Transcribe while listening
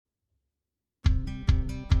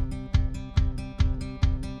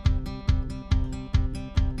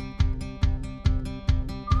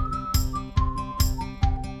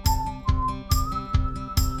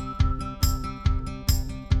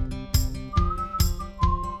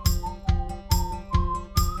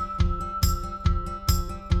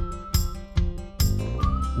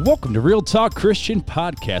Welcome to Real Talk Christian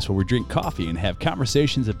Podcast, where we drink coffee and have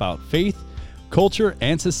conversations about faith, culture,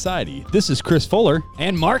 and society. This is Chris Fuller.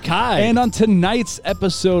 And Mark Hyde. And on tonight's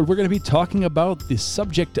episode, we're going to be talking about the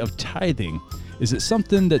subject of tithing. Is it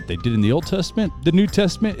something that they did in the Old Testament, the New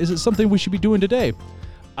Testament? Is it something we should be doing today?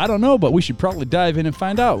 I don't know, but we should probably dive in and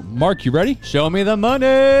find out. Mark, you ready? Show me the money.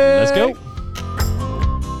 Let's go.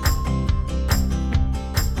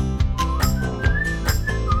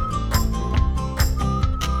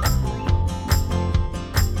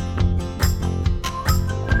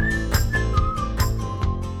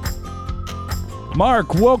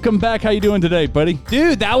 Mark, welcome back. How you doing today, buddy?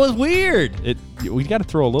 Dude, that was weird. We got to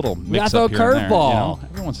throw a little mix gotta up throw a here and there, curveball.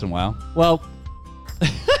 every once in a while. Well,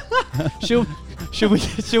 should we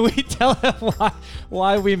tell him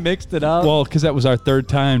why we mixed it up? Well, because that was our third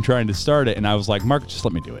time trying to start it, and I was like, Mark, just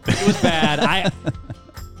let me do it. It was bad.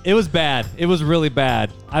 It was bad. It was really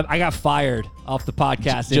bad. I got fired off the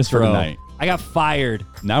podcast Just intro. for tonight. I got fired.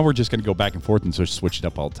 Now we're just going to go back and forth and switch it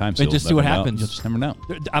up all the time. So And just see what happens. You'll just never know.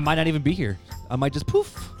 I might not even be here. I might just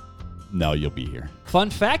poof. No, you'll be here. Fun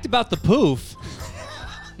fact about the poof.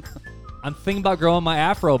 I'm thinking about growing my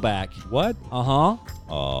afro back. What? Uh-huh.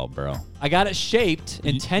 Oh, bro. I got it shaped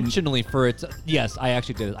intentionally for it to... Yes, I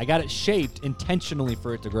actually did it. I got it shaped intentionally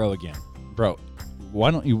for it to grow again. Bro, why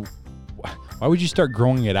would you start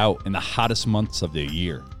growing it out in the hottest months of the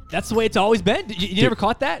year? That's the way it's always been. You never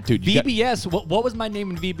caught that? Dude, VBS, what was my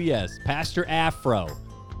name in VBS? Pastor Afro.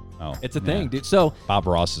 Oh, It's a thing, dude. So Bob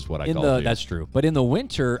Ross is what I call it. that's true. But in the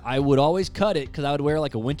winter, I would always cut it because I would wear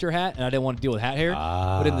like a winter hat and I didn't want to deal with hat hair.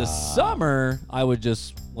 But in the summer, I would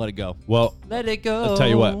just let it go. Well, Let it go. I'll tell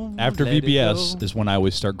you what. After let it VBS go. is when I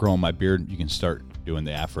always start growing my beard. You can start doing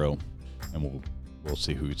the afro, and we'll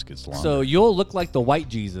see who gets longer. So you'll look like the white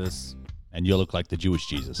Jesus. And you'll look like the Jewish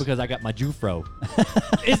Jesus. Because I got my Jewfro.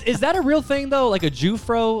 Is that a real thing, though? Like a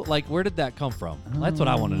Jewfro? Like, where did that come from? That's what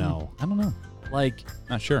I want to know. I don't know. Like,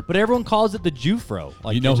 Not sure. but everyone calls it the Jewfro.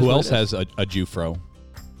 Like, You know it's just who what else it is. has a Jewfro?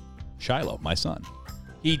 Shiloh, my son.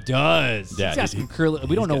 He does. Yeah, He's got some curly.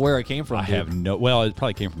 We don't know where it came from. I dude. have no. Well, it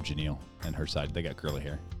probably came from Janelle and her side. They got curly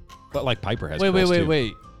hair, but like Piper has. Wait. curls,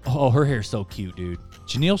 too. Oh, her hair's so cute, dude.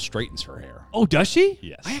 Janelle straightens her hair. Oh, does she?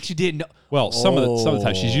 Yes. I actually didn't know. Well, some of the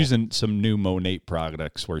time she's Oh. using some new Monate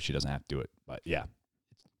products where she doesn't have to do it. But yeah,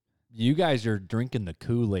 You guys are drinking the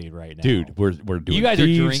Kool-Aid right now. dude, we're doing. You guys are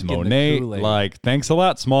Thieves, drinking the Monate. Kool-Aid. Like, thanks a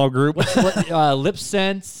lot, small group. Lip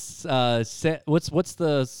Sense. What's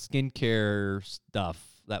the skincare stuff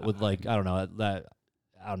that would like? I don't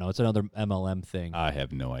know. It's another MLM thing. I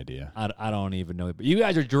have no idea. I don't even know. But you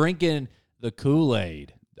guys are drinking the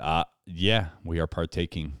Kool-Aid. Yeah, we are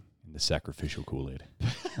partaking in the sacrificial Kool-Aid.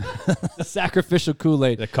 The sacrificial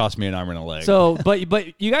Kool-Aid. That cost me an arm and a leg. So, but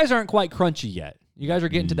you guys aren't quite crunchy yet. You guys are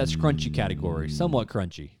getting to that crunchy category, somewhat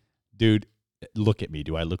crunchy. Dude, look at me.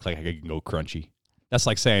 Do I look like I can go crunchy? That's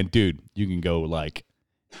like saying, dude, you can go like,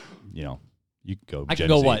 you can go I Gen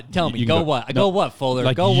can go Z. what? Tell me. You can Go what? I no, go what, Fuller?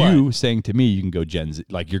 Like go you what? saying to me, you can go Gen Z.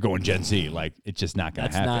 Like you're going Gen Z. Like it's just not going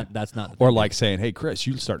to happen. That's not. Or like saying, hey, Chris,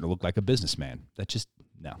 you're starting to look like a businessman. That just,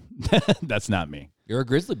 no. That's not me. You're a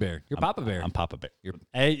grizzly bear. You're Papa Bear. I'm Papa Bear.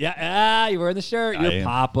 Hey, yeah, you're wearing the shirt. I You're am.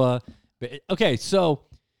 Papa. Okay, so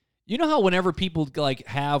you know how whenever people like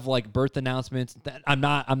have like birth announcements, I'm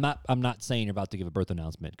not saying you're about to give a birth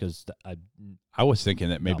announcement because I was thinking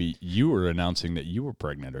that maybe you were announcing that you were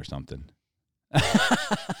pregnant or something.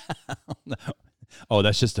 Oh,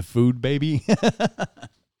 that's just a food baby?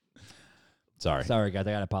 Sorry, guys,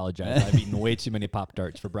 I gotta apologize. I've eaten way too many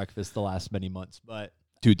Pop-Tarts for breakfast the last many months, but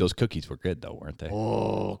dude, those cookies were good though, weren't they?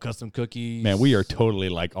 oh, custom cookies. Man, we are totally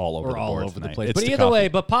like all over We're the all board over the tonight. place. It's But the either way, coffee.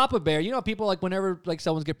 but Papa Bear, you know, people like whenever like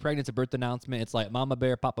someone's get pregnant, it's a birth announcement. It's like Mama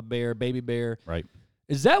Bear, Papa Bear, Baby Bear. Right.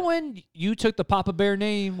 Is that when you took the Papa Bear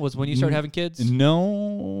name? Was when you started having kids?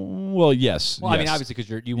 No. Well, yes. Well, I mean, yes. obviously,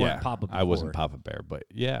 because you weren't Papa before. I wasn't Papa Bear, but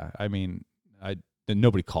yeah, I mean,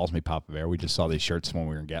 nobody calls me Papa Bear. We just saw these shirts when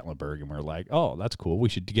we were in Gatlinburg, and we are like, oh, that's cool. We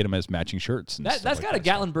should get them as matching shirts. And That's stuff got like a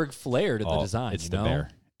that. Gatlinburg flair to the Oh, design. It's you the know? bear.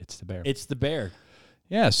 It's the bear. It's the bear.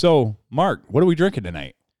 Yeah. So, Mark, what are we drinking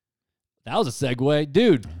tonight? That was a segue,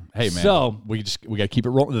 dude. Hey, man. So we got to keep it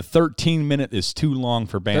rolling. The 13-minute is too long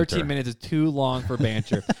for banter. 13 minutes is too long for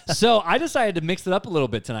banter. So I decided to mix it up a little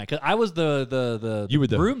bit tonight because I was the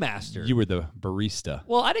brewmaster. You were the barista.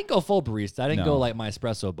 Well, I didn't go full barista. I didn't No. go like my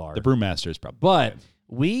espresso bar. The brewmaster is probably But good.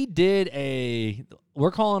 we did we're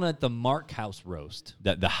calling it the Mark House roast.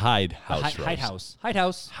 The Hyde House roast. Hyde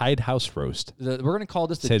House. Hyde House roast. We're gonna call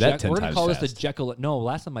this the Say that 10 we're gonna times call this the fast. Jekyll. No,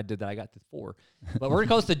 last time I did that I got to 4, but we're gonna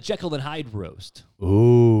call this the Jekyll and Hyde roast.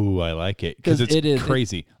 Ooh, I like it because 'Cause it's it is-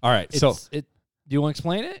 crazy. All right, so Do you want to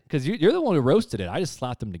explain it? Because you're the one who roasted it. I just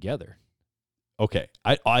slapped them together. Okay.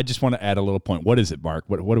 I just want to add a little point. What is it, Mark?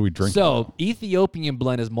 What are we drinking? So Ethiopian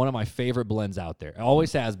blend is one of my favorite blends out there. It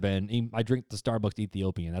always has been. I drink the Starbucks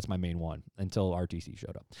Ethiopian. That's my main one until RTC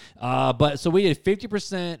showed up. But so we did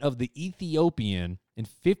 50% of the Ethiopian and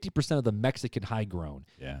 50% of the Mexican high grown.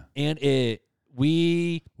 Yeah. And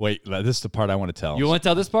Wait, this is the part I want to tell. You want to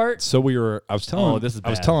tell this part? So I was telling this is I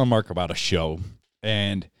was bad. telling Mark about a show,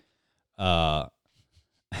 and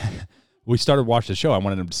we started watching the show. I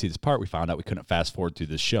wanted him to see this part. We found out we couldn't fast forward through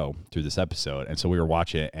this episode. And so we were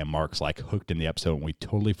watching it, and Mark's like hooked in the episode, and we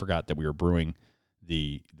totally forgot that we were brewing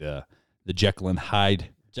the Jekyll and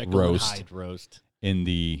Hyde roast in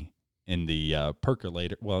the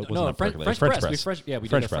percolator. Well, it wasn't a percolator. French press. press. We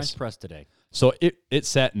did a French press today. So it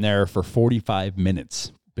sat in there for 45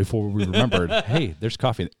 minutes before we remembered, hey, there's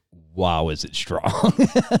coffee. Wow, is it strong?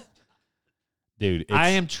 Dude, I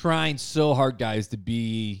am trying so hard, guys, to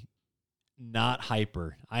be not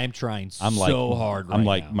hyper. I am trying so hard right I'm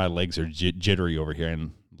like, now. my legs are jittery over here, and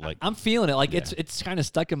like I'm feeling it. Like it's kind of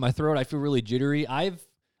stuck in my throat. I feel really jittery.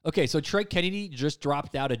 Okay, so Trey Kennedy just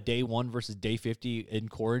dropped out a day 1 versus day 50 in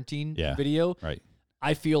quarantine video. Right.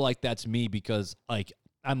 I feel like that's me because like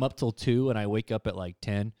I'm up till 2 and I wake up at like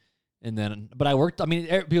 10. And then, but I worked. I mean,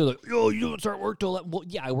 people are like, "Yo, you don't start work till." Well,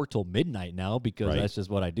 yeah, I work till midnight now because that's just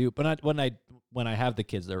what I do. But when I have the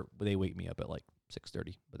kids, they wake me up at like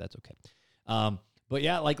 6:30. But that's okay. But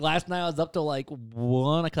yeah, like last night I was up till like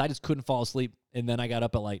 1 because I just couldn't fall asleep, and then I got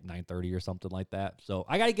up at like 9:30 or something like that. So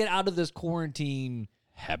I got to get out of this quarantine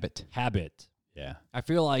habit. Yeah. I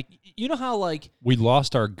feel like you know how like we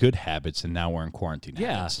lost our good habits and now we're in quarantine.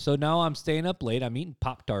 Yeah. habits. So now I'm staying up late. I'm eating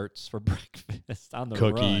Pop-Tarts for breakfast on the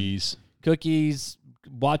cookies,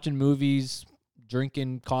 watching movies,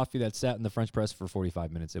 drinking coffee that sat in the French press for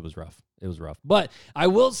 45 minutes. It was rough. But I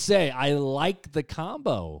will say I like the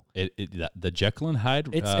combo. The Jekyll and Hyde.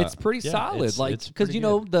 It's pretty solid. Because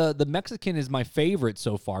the Mexican is my favorite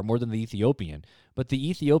so far, more than the Ethiopian. But the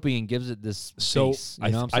Ethiopian gives it this base.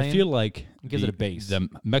 You know what I'm saying? I feel like it gives it a base. The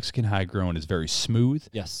Mexican high grown is very smooth.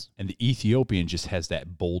 Yes. And the Ethiopian just has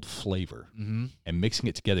that bold flavor. Mm-hmm. And mixing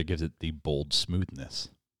it together gives it the bold smoothness.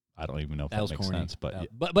 I don't even know if that makes sense, but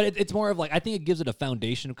it's more of like I think it gives it a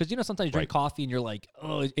foundation because sometimes you drink coffee and you're like,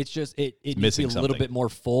 oh, it's just it needs to be a little bit more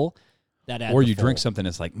full. Or you drink something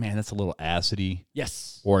that's like, man, that's a little acidy.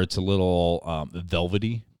 Yes. Or it's a little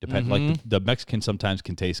velvety. Like the Mexican sometimes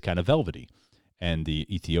can taste kind of velvety, and the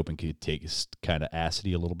Ethiopian can taste kind of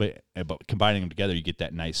acidy a little bit. But combining them together, you get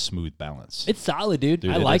that nice smooth balance. It's solid, dude.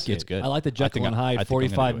 I like it. It's good. I like the Jekyll and Hyde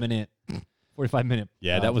 45 minute. 45 minute.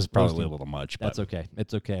 Yeah, that was probably a little much. But that's okay.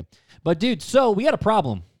 It's okay. But, dude, so we got a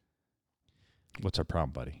problem. What's our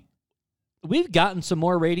problem, buddy? We've gotten some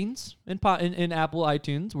more ratings in Apple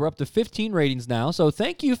iTunes. We're up to 15 ratings now. So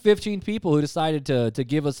thank you, 15 people who decided to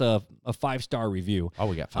give us a 5-star review. Oh,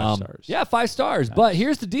 we got 5 stars. Yeah, 5 stars. Nice. But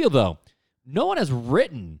here's the deal, though. No one has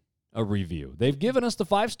written a review. They've given us the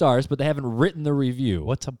 5 stars, but they haven't written the review.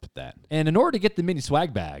 What's up with that? And in order to get the mini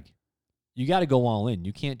swag bag, you got to go all in.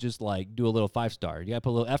 You can't just like do a little 5-star. You got to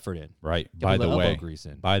put a little effort in. Right. By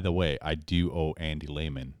the way, I do owe Andy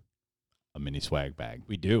Lehman a mini swag bag.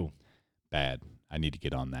 We do. Bad. I need to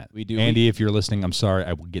get on that. We do. Andy, if you're listening, I'm sorry.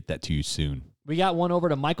 I will get that to you soon. We got one over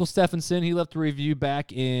to Michael Stephenson. He left a review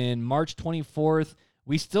back in March 24th.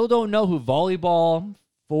 We still don't know who Volleyball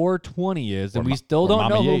 420 is, and we still don't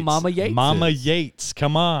know who Mama Yates is. Mama Yates,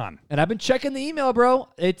 come on. And I've been checking the email, bro.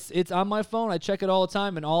 It's on my phone. I check it all the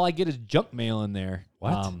time, and all I get is junk mail in there.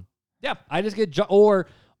 What? Yeah, I just get junk, or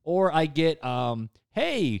I get,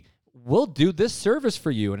 hey, we'll do this service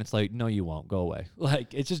for you, and it's like, no, you won't. Go away.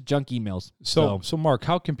 Like, it's just junk emails. So Mark,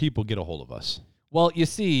 how can people get a hold of us? Well, you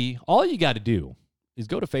see, all you got to do is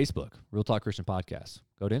go to Facebook, Real Talk Christian Podcast.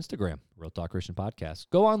 Go to Instagram, Real Talk Christian Podcast.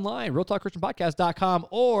 Go online, realtalkchristianpodcast.com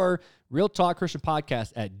or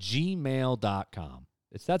realtalkchristianpodcast@gmail.com.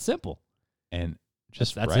 It's that simple. And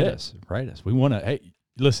just write us. We want to, hey,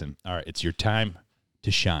 listen, all right, it's your time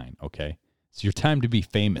to shine, okay? It's your time to be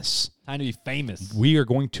famous. Time to be famous. We are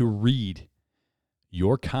going to read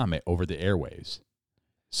your comment over the airwaves.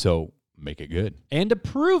 So make it good. And to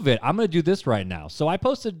prove it, I'm going to do this right now. So I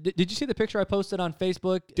posted, did you see the picture I posted on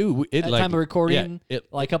Facebook? Dude, at the time of recording,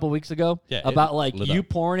 like a couple weeks ago? Yeah. About like you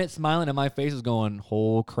pouring it, smiling, and my face is going,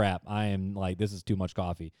 oh crap, I am like, this is too much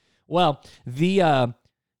coffee. Well, let's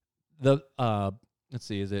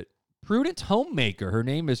see, is it Prudent Homemaker? Her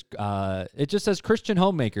name is, it just says Christian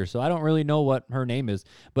Homemaker, so I don't really know what her name is.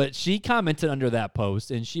 But she commented under that post,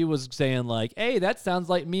 and she was saying like, hey, that sounds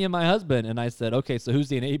like me and my husband. And I said, okay, so who's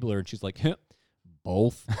the enabler? And she's like,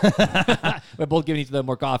 both. We're both giving each other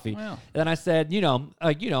more coffee. Well. And then I said,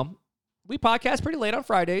 we podcast pretty late on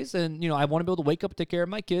Fridays, and I want to be able to wake up and take care of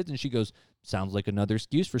my kids. And she goes, sounds like another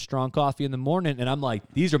excuse for strong coffee in the morning. And I'm like,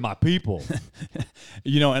 these are my people.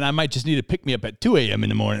 And I might just need to pick me up at 2 a.m. in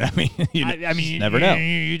the morning. I mean, you never know.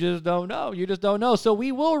 You just don't know. You just don't know. So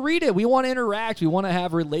we will read it. We want to interact. We want to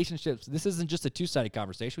have relationships. This isn't just a two-sided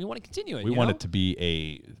conversation. We want to continue it. We want it to be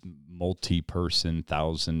a multi-person,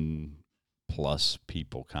 1,000+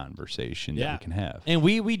 people conversation that we can have. And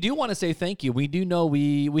we do want to say thank you. We do know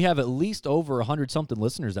we have at least over 100-something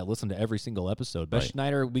listeners that listen to every single episode. Beth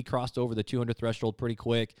Schneider, we crossed over the 200 threshold pretty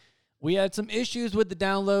quick. We had some issues with the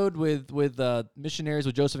download with Missionaries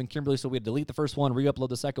with Joseph and Kimberly, so we had to delete the first one, re-upload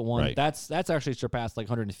the second one. Right. That's actually surpassed like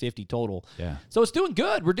 150 total. Yeah. So it's doing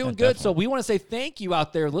good. We're doing good. Definitely. So we want to say thank you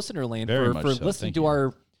out there, listener land, Very for much so. listening Thank to you.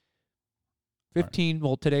 our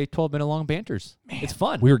 12-minute long banters. Man, it's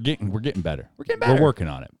fun. We're getting better. We're getting better. We're working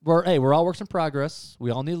on it. We're all works in progress. We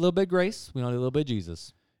all need a little bit of grace. We all need a little bit of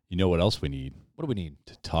Jesus. You know what else we need? What do we need?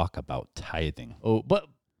 To talk about tithing. Oh, but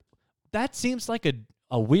that seems like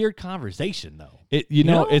a weird conversation, though.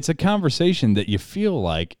 It's a conversation that you feel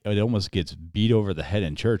like it almost gets beat over the head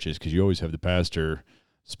in churches because you always have the pastor,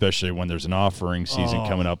 especially when there's an offering season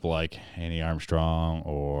coming up, like Annie Armstrong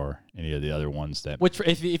or any of the other ones that. Which,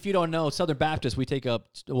 if you don't know, Southern Baptist, we take up.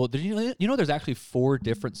 Well, did you know there's actually 4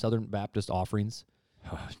 different Southern Baptist offerings?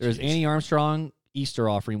 There's Annie Armstrong Easter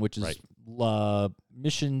offering, which is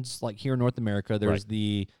missions like here in North America. There's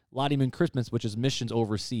the Lottie Moon Christmas, which is missions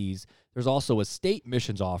overseas. There's also a state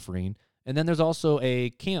missions offering, and then there's also a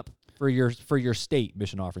camp for your state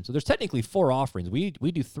mission offering. So there's technically 4 offerings. We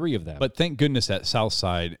do 3 of them. But thank goodness at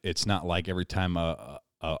Southside, it's not like every time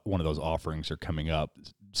one of those offerings are coming up,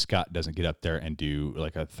 Scott doesn't get up there and do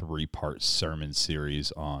like a 3-part sermon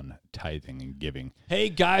series on tithing and giving. Hey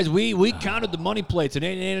guys, we counted the money plates and it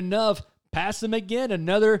ain't enough. Pass them again.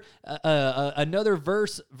 Another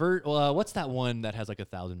verse. What's that one that has like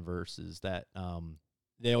 1,000 verses that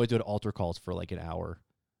they always do at altar calls for like an hour?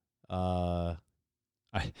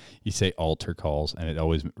 You say altar calls, and it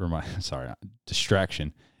always distraction.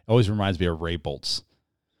 It always reminds me of Ray Boltz.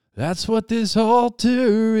 That's what this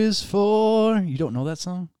altar is for. You don't know that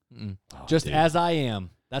song? Oh, Just dude. As I am.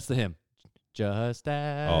 That's the hymn. Just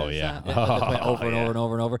as. Oh yeah. Over and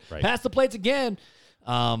over. Right. Pass the plates again.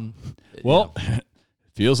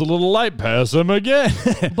 Feels a little light. Pass them again.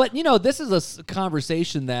 But this is a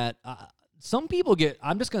conversation that some people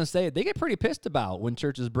I'm just going to say it, they get pretty pissed about when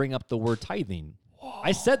churches bring up the word tithing. Whoa.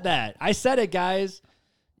 I said that. I said it, guys.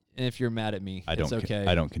 And if you're mad at me, it's okay.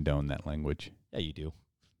 I don't condone that language. Yeah, you do.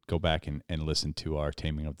 Go back and listen to our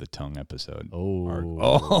Taming of the Tongue episode.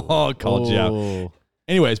 Called you out.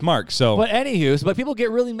 Anyways, Mark, but people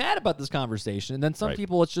get really mad about this conversation. And then some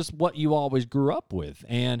people, it's just what you always grew up with.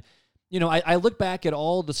 And, I look back at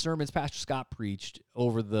all the sermons Pastor Scott preached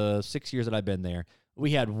over the 6 years that I've been there.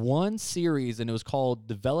 We had one series, and it was called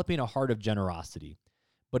Developing a Heart of Generosity.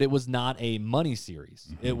 But it was not a money series.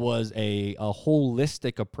 Mm-hmm. It was a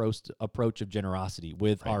holistic approach of generosity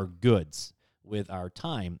with our goods, with our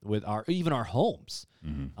time, with even our homes.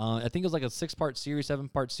 Mm-hmm. I think it was like a 6-part series,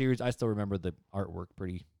 7-part series. I still remember the artwork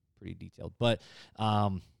pretty detailed. But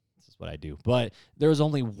this is what I do. But there was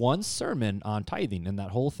only one sermon on tithing in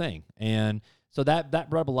that whole thing. And so that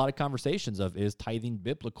brought up a lot of conversations of, is tithing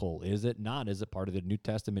biblical? Is it not? Is it part of the New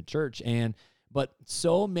Testament church? But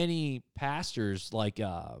so many pastors like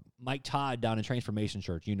Mike Todd down in Transformation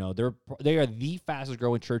Church, they are the fastest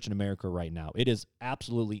growing church in America right now. It is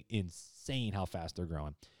absolutely insane how fast they're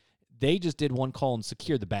growing. They just did one call on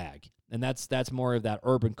Secure the Bag, and that's more of that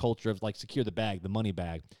urban culture of like secure the bag, the money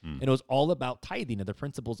bag. And it was all about tithing and the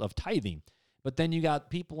principles of tithing. But then you got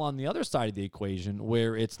people on the other side of the equation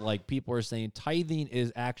where it's like people are saying tithing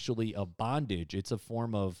is actually a bondage. It's a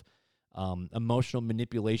form of emotional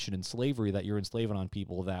manipulation and slavery that you're enslaving on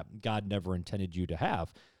people that God never intended you to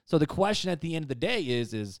have. So the question at the end of the day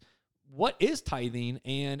is what is tithing,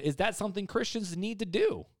 and is that something Christians need to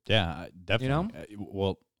do? Yeah, definitely.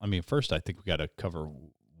 Well, I mean, first I think we got to cover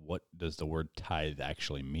what does the word tithe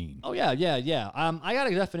actually mean. Oh yeah. I got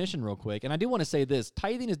a definition real quick, and I do want to say this: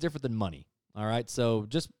 tithing is different than money. All right, so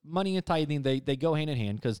just money and tithing they go hand in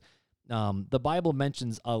hand because the Bible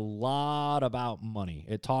mentions a lot about money.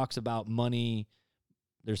 It talks about money.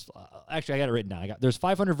 There's actually, I got it written down. There's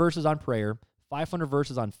 500 verses on prayer, 500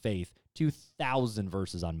 verses on faith, 2,000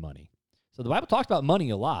 verses on money. So the Bible talks about money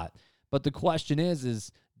a lot, but the question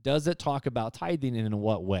is does it talk about tithing and in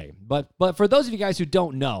what way? But for those of you guys who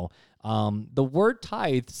don't know, the word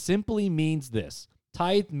tithe simply means this.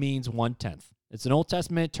 Tithe means 1/10. It's an Old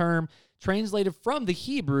Testament term translated from the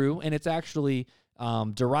Hebrew, and it's actually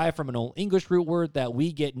derived from an old English root word that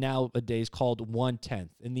we get nowadays called 1/10.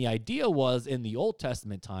 And the idea was in the Old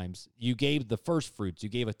Testament times, you gave the first fruits, you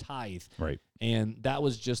gave a tithe. Right. And that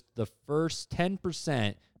was just the first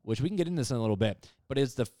 10%, which we can get into this in a little bit, but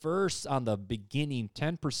it's the first on the beginning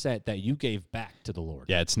 10% that you gave back to the Lord.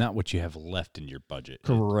 Yeah, it's not what you have left in your budget.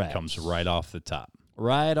 Correct. It comes right off the top.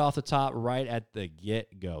 Right off the top, right at the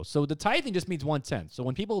get-go. So the tithing just means 1/10. So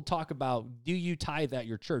when people talk about, do you tithe at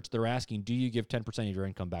your church, they're asking, do you give 10% of your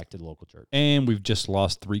income back to the local church? And we've just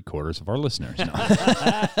lost 3/4 of our listeners now.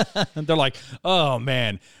 And they're like, oh,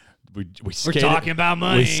 man, we're talking about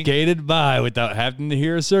money. We skated by without having to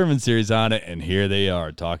hear a sermon series on it, and here they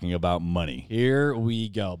are talking about money. Here we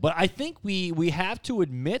go. But I think we have to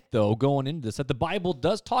admit, though, going into this, that the Bible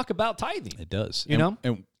does talk about tithing. It does. You know?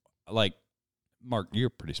 And like, Mark, you're a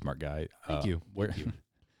pretty smart guy. Thank you. Thank you.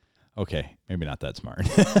 Okay, maybe not that smart.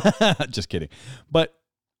 Just kidding. But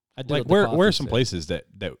like, where are some places that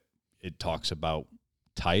it talks about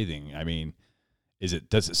tithing? I mean, does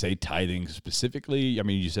it say tithing specifically? I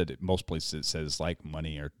mean, you said that most places it says like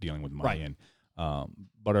money or dealing with money, right. And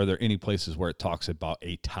but are there any places where it talks about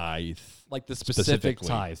a tithe, like the specific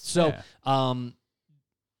tithe? So,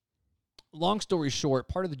 long story short,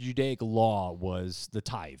 part of the Judaic law was the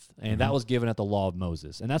tithe, and that was given at the law of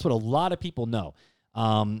Moses. And that's what a lot of people know.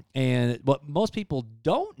 And what most people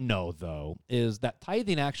don't know, though, is that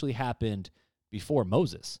tithing actually happened before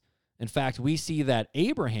Moses. In fact, we see that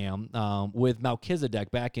Abraham with Melchizedek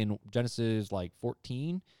back in Genesis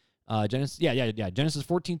 14, Genesis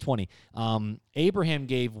 14:20. Abraham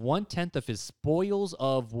gave 1/10 of his spoils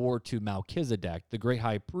of war to Melchizedek, the great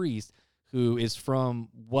high priest, who is from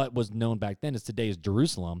what was known back then as today's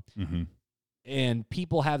Jerusalem. Mm-hmm. And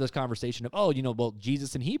people have this conversation of,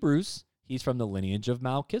 Jesus in Hebrews, he's from the lineage of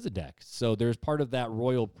Melchizedek. So there's part of that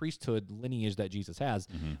royal priesthood lineage that Jesus has.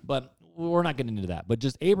 Mm-hmm. But we're not getting into that. But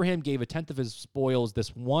just Abraham gave 1/10 of his spoils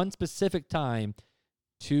this one specific time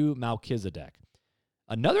to Melchizedek.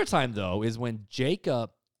 Another time, though, is when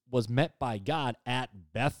Jacob was met by God at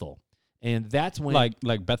Bethel. And that's when...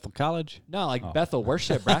 Like Bethel College? No, Bethel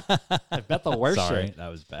worship, bro. Like Bethel worship. Sorry, that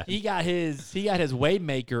was bad. He got his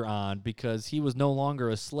Waymaker on because he was no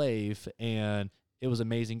longer a slave, and it was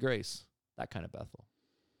Amazing Grace. That kind of Bethel.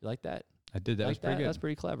 You like that? I did. That was pretty good. That's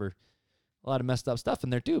pretty clever. A lot of messed up stuff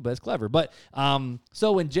in there, too, but it's clever. But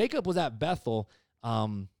so when Jacob was at Bethel,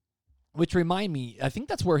 which remind me, I think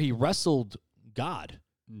that's where he wrestled God,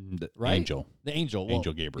 right? Angel. The angel. Well,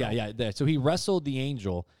 angel Gabriel. Yeah. So he wrestled the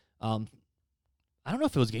angel. I don't know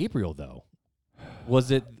if it was Gabriel, though.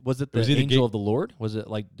 Was it the angel of the Lord? Was it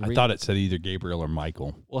like... I thought it said either Gabriel or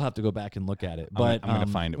Michael. We'll have to go back and look at it. But I'm going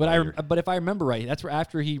to find it. But if I remember right, that's where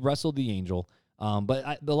after he wrestled the angel. But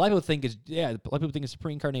a lot of people think it's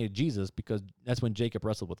pre-incarnated Jesus because that's when Jacob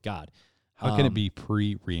wrestled with God. How can it be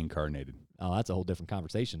pre-reincarnated? Oh, that's a whole different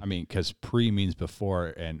conversation. I mean, because pre means before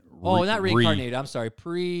and not reincarnated. I'm sorry.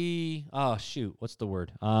 Oh, shoot. What's the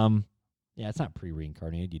word? Yeah, it's not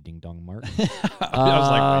pre-reincarnated, you ding-dong Mark. I was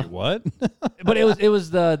like, wait, what? But it was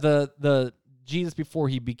the Jesus before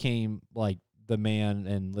he became like the man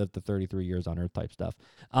and lived the 33 years on earth type stuff.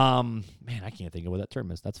 Man, I can't think of what that term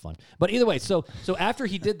is. That's fun. But either way, so after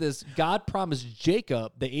he did this, God promised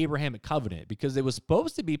Jacob the Abrahamic covenant because it was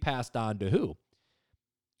supposed to be passed on to who?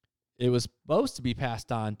 It was supposed to be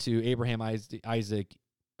passed on to Abraham, Isaac,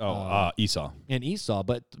 Esau and Esau,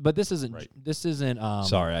 but this isn't. Right. This isn't.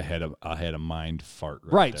 Sorry, I had a mind fart.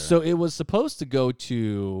 Right. There. So it was supposed to go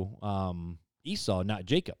to Esau, not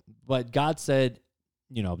Jacob. But God said,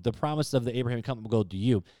 the promise of the Abrahamic covenant will go to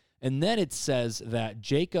you. And then it says that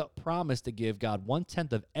Jacob promised to give God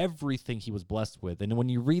 1/10 of everything he was blessed with. And when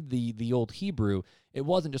you read the old Hebrew, it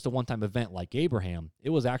wasn't just a one-time event like Abraham. It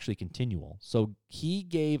was actually continual. So he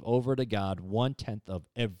gave over to God 1/10 of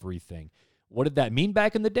everything. What did that mean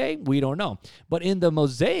back in the day? We don't know. But in the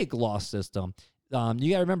Mosaic law system, you got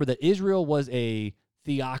to remember that Israel was a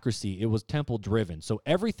theocracy. It was temple-driven. So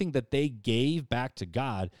everything that they gave back to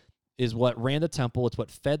God is what ran the temple. It's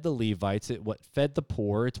what fed the Levites. It's what fed the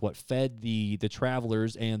poor. It's what fed the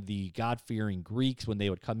travelers and the God-fearing Greeks when they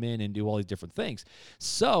would come in and do all these different things.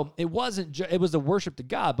 So it wasn't it was a worship to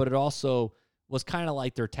God, but it also was kind of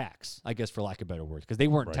like their tax, I guess, for lack of better words, because they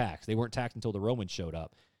weren't taxed. They weren't taxed until the Romans showed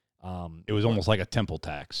up. It was almost like a temple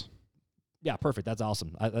tax. Yeah, perfect. That's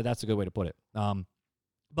awesome. That's a good way to put it.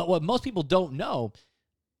 But what most people don't know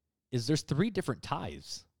is there's 3 different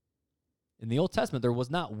tithes. In the Old Testament, there was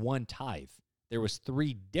not one tithe. There was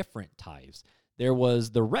 3 different tithes. There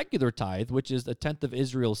was the regular tithe, which is 1/10 of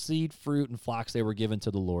Israel's seed, fruit, and flocks they were given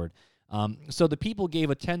to the Lord. So the people gave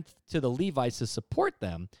 1/10 to the Levites to support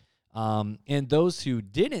them. And those who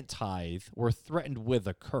didn't tithe were threatened with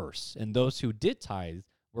a curse, and those who did tithe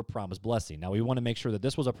were promised blessing. Now, we want to make sure that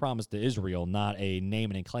this was a promise to Israel, not a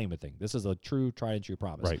name it and claim it thing. This is a true, tried and true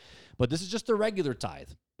promise. Right. But this is just the regular tithe,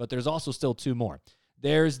 but there's also still two more.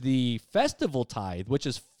 There's the festival tithe, which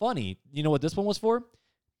is funny. You know what this one was for?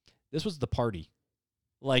 This was the party.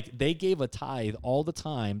 Like, they gave a tithe all the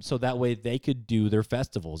time so that way they could do their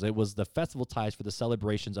festivals. It was the festival tithes for the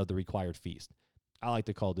celebrations of the required feast. I like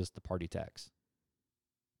to call this the party tax.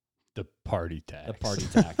 The party tax. The party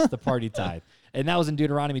tax. The party tithe. And that was in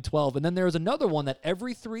Deuteronomy 12. And then there was another one that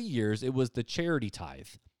every 3 years, it was the charity tithe.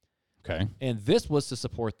 Okay. And this was to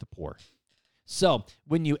support the poor. So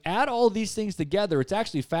when you add all these things together, it's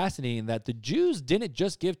actually fascinating that the Jews didn't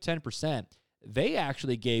just give 10%. They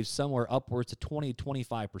actually gave somewhere upwards to 20 to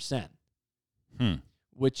 25%,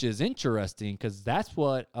 which is interesting because that's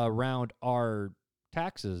what around our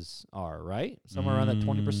taxes are, right? Somewhere around that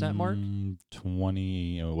 20% mark?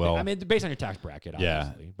 20, well. I mean, based on your tax bracket,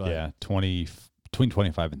 obviously. Yeah, 20, between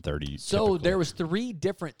 25 and 30. So typically. there was 3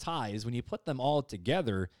 different tithes. When you put them all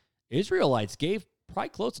together, Israelites gave probably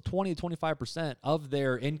close to 20 to 25% of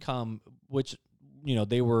their income, which, you know,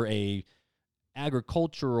 they were a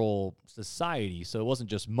agricultural society, so it wasn't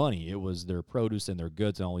just money. It was their produce and their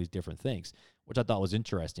goods and all these different things, which I thought was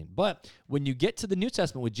interesting. But when you get to the New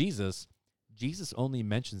Testament with Jesus, Jesus only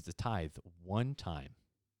mentions the tithe one time.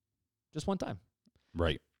 Just one time.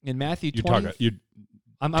 Right. In Matthew 20.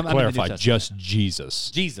 I'm clarify, just Jesus.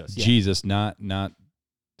 Jesus, yeah. Jesus, not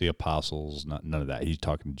the apostles, none of that. He's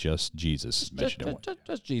talking just Jesus. Just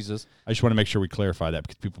Jesus. I just want to make sure we clarify that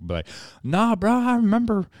because people will be like, nah, bro, I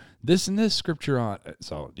remember this and this scripture on.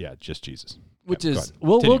 So, yeah, just Jesus. Which is,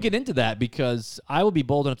 we'll get into that because I will be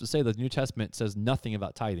bold enough to say that the New Testament says nothing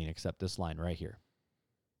about tithing except this line right here.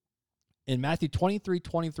 In Matthew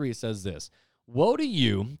 23:23, it says this: "Woe to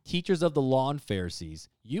you, teachers of the law and Pharisees,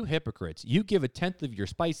 you hypocrites! You give 1/10 of your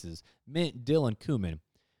spices, mint, dill, and cumin,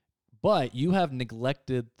 but you have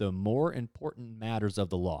neglected the more important matters of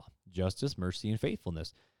the law, justice, mercy, and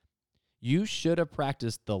faithfulness. You should have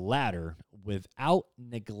practiced the latter without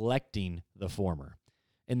neglecting the former."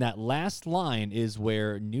 And that last line is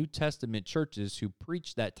where New Testament churches who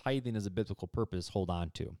preach that tithing as a biblical purpose hold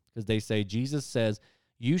on to, because they say Jesus says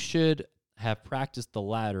you should have practiced the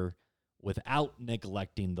latter without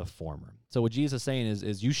neglecting the former. So what Jesus is saying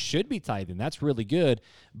is you should be tithing. That's really good,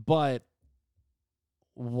 but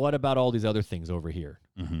what about all these other things over here?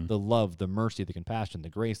 Mm-hmm. The love, the mercy, the compassion, the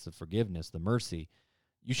grace, the forgiveness, the mercy.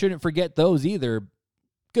 You shouldn't forget those either.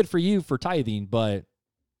 Good for you for tithing, but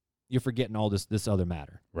you're forgetting all this other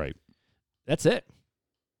matter. Right. That's it.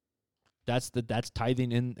 That's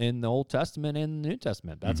tithing in the Old Testament and the New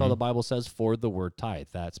Testament. That's all the Bible says for the word tithe,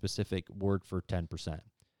 that specific word for 10%.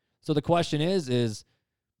 So the question is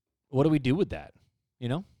what do we do with that? You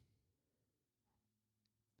know?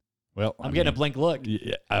 Well, I'm getting a blank look.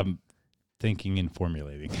 Yeah, I'm thinking and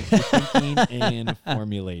formulating.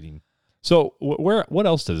 So what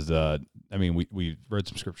else does we read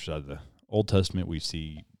some scriptures out of the Old Testament. We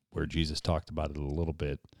see where Jesus talked about it a little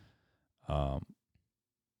bit,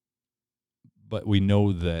 but we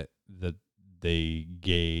know that they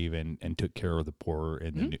gave and took care of the poor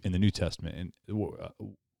in the New Testament. And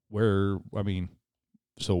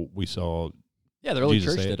so we saw. Yeah, the early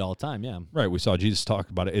Jesus church did all the time, yeah. Right, we saw Jesus talk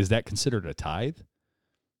about it. Is that considered a tithe?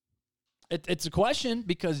 It's a question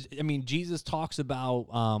because, Jesus talks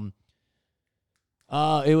about,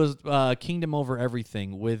 it was kingdom over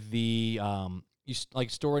everything with the,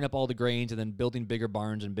 storing up all the grains and then building bigger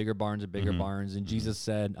barns and bigger barns and bigger barns. And Jesus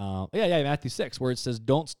said, Matthew 6, where it says,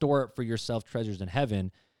 don't store up for yourself treasures in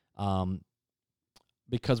heaven,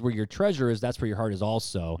 because where your treasure is, that's where your heart is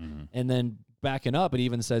also. Mm-hmm. And then backing up, it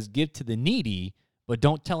even says, give to the needy, but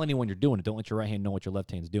don't tell anyone you're doing it. Don't let your right hand know what your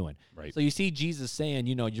left hand's doing. Right. So you see Jesus saying,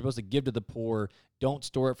 you're supposed to give to the poor. Don't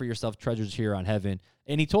store it for yourself treasures here on heaven.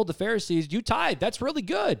 And he told the Pharisees, you tithe. That's really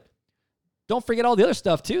good. Don't forget all the other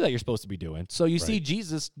stuff, too, that you're supposed to be doing. So you see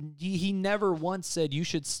Jesus, he never once said you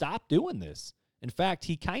should stop doing this. In fact,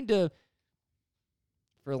 he kind of,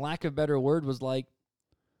 for lack of a better word, was like,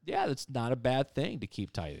 yeah, that's not a bad thing to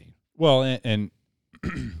keep tithing. Well, and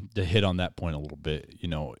to hit on that point a little bit,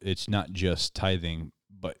 it's not just tithing,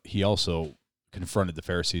 but he also confronted the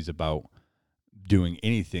Pharisees about doing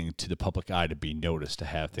anything to the public eye to be noticed, to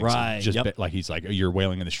have things like he's like, you're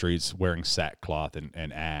wailing in the streets, wearing sackcloth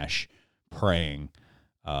and ash, praying,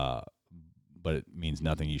 but it means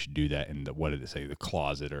nothing. You should do that in what did it say, the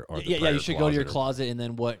closet or the you should go to your closet, and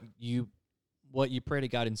then what you pray to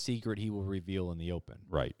God in secret, he will reveal in the open.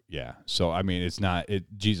 Right. Yeah. So,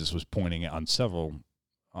 Jesus was pointing on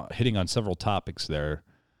hitting on several topics there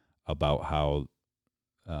about how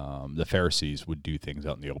the Pharisees would do things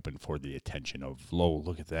out in the open for the attention of,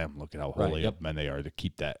 look at them, look at how holy men they are, to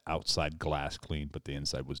keep that outside glass clean, but the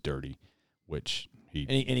inside was dirty, which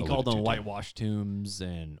he called them whitewashed tombs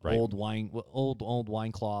and old wine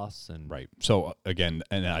cloths and right. So again,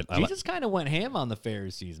 and Jesus kind of went ham on the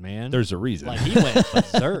Pharisees, man. There's a reason. Like he went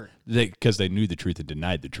berserk because they knew the truth and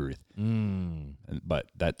denied the truth. But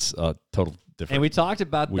that's a total different. And we talked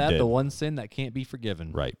about that, the one sin that can't be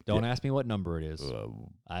forgiven. Right. Don't ask me what number it is.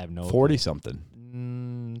 I have no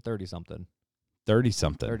 40-something. 30-something.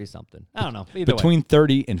 30-something. 30-something. I don't know. Between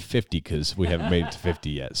 30 and 50, because we haven't made it to 50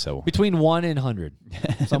 yet. So between 1 and 100,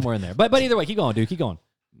 somewhere in there. But either way, keep going, dude. Keep going.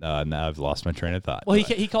 Now I've lost my train of thought. Well,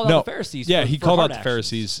 he called out the Pharisees. Yeah, he called out the actions.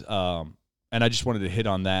 Pharisees. And I just wanted to hit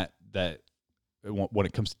on that when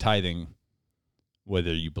it comes to tithing,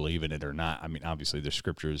 whether you believe in it or not. I mean, obviously, there's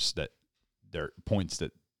scriptures that there are points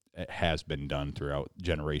that it has been done throughout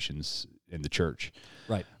generations in the church.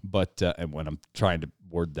 Right. But and when I'm trying to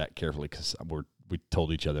word that carefully, because we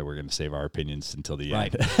told each other we're going to save our opinions until the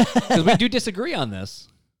end. Because we do disagree on this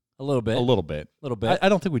a little bit. A little bit. I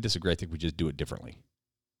don't think we disagree. I think we just do it differently.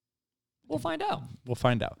 We'll find out. We'll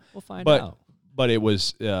find out. But it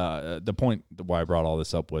was the point why I brought all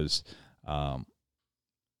this up was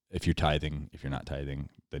if you're tithing, if you're not tithing,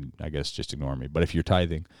 then I guess just ignore me. But if you're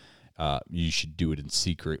tithing, you should do it in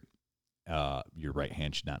secret. Your right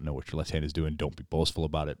hand should not know what your left hand is doing. Don't be boastful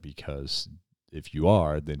about it, because if you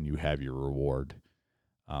are, then you have your reward.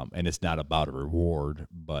 And it's not about a reward,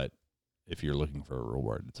 but if you're looking for a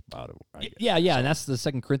reward, it's about it. Yeah, and that's the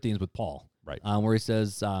 2 Corinthians with Paul. Right. Where he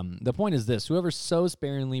says, the point is this: whoever sows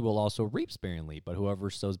sparingly will also reap sparingly, but whoever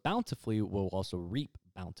sows bountifully will also reap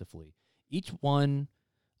bountifully. Each one,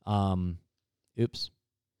 oops,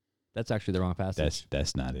 that's actually the wrong passage.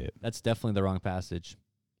 That's not it. That's definitely the wrong passage.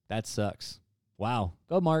 That sucks. Wow.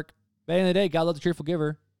 Go, Mark. Back in the day, God loved the cheerful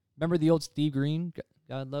giver. Remember the old Steve Green?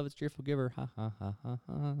 God loves a cheerful giver. Ha, ha, ha, ha,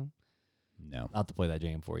 ha. No. I'll have to play that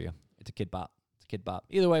jam for you. It's a kid bop.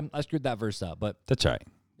 Either way, I screwed that verse up, but that's all right.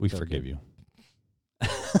 We forgive you.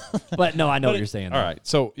 But no, I know what you're saying. All right.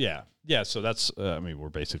 So, yeah. So that's, we're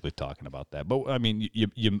basically talking about that. But, I mean,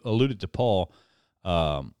 you alluded to Paul.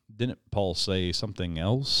 Didn't Paul say something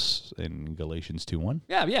else in Galatians 2:1?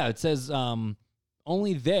 Yeah. It says,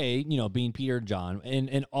 only they, being Peter and John,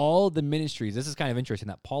 and all the ministries, this is kind of interesting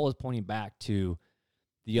that Paul is pointing back to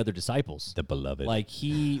the other disciples. The beloved. Like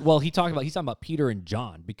he's talking about Peter and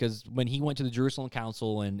John, because when he went to the Jerusalem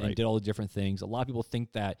Council and did all the different things, a lot of people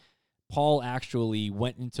think that Paul actually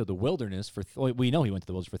went into the wilderness we know he went to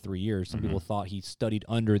the wilderness for 3 years. Some people thought he studied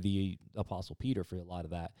under the Apostle Peter for a lot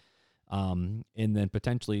of that. And then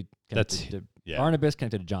potentially connected to Barnabas,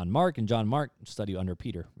 connected to John Mark, and John Mark studied under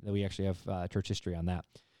Peter. We actually have church history on that.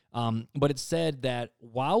 But it said that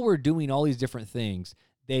while we're doing all these different things,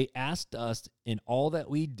 they asked us in all that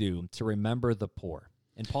we do to remember the poor.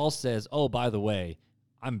 And Paul says, oh, by the way,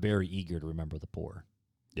 I'm very eager to remember the poor.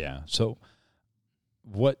 Yeah. So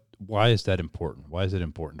why is that important? Why is it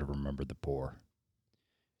important to remember the poor?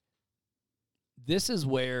 This is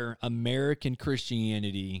where American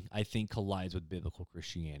Christianity, I think, collides with biblical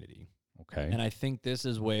Christianity. Okay. And I think this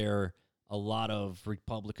is where a lot of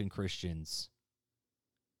Republican Christians,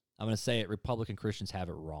 I'm going to say it, Republican Christians have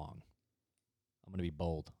it wrong. I'm going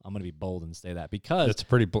to be bold. And say that, because that's a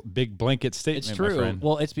pretty big blanket statement. It's true. My friend.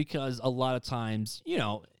 Well, it's because a lot of times,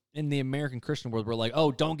 in the American Christian world, we're like,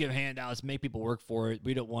 oh, don't give handouts, make people work for it.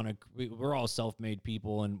 We don't want to. We're all self-made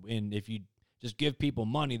people, and if you just give people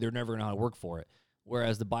money, they're never going to know how to work for it.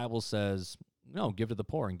 Whereas the Bible says, no, give to the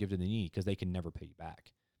poor and give to the needy, because they can never pay you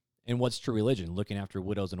back. And what's true religion? Looking after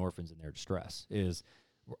widows and orphans in their distress.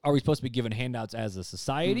 Are we supposed to be given handouts as a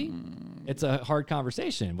society? It's a hard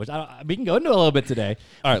conversation, which we can go into a little bit today.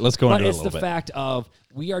 All right, let's go into it a little bit. But it's the fact of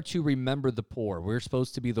we are to remember the poor. We're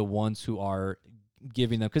supposed to be the ones who are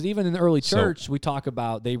giving them. Because even in the early church, we talk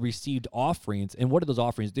about they received offerings. And what did those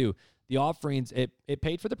offerings do? The offerings, it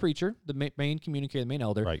paid for the preacher, the main communicator, the main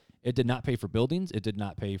elder. Right. It did not pay for buildings. It did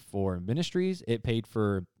not pay for ministries. It paid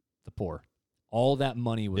for the poor. All that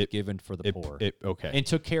money was given for the poor. Okay. And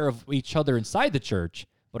took care of each other inside the church,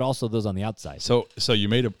 but also those on the outside. So you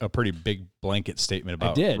made a pretty big blanket statement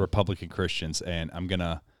about Republican Christians, and I'm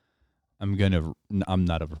not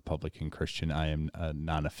a Republican Christian. I am a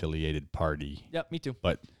non-affiliated party. Yep, me too.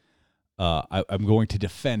 But I'm going to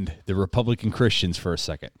defend the Republican Christians for a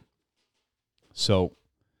second. So,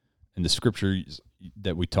 in the scriptures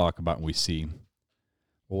that we talk about and we see,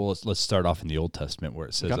 well, let's start off in the Old Testament where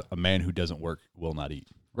it says, a man who doesn't work will not eat.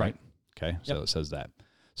 Right. Okay, so it says that.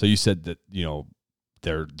 So you said that,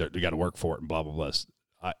 they got to work for it and blah, blah, blah.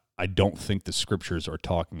 I don't think the scriptures are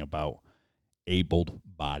talking about able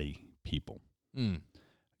body people. Mm.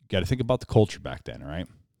 Got to think about the culture back then, all right?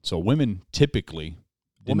 So women typically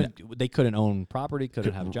they couldn't own property,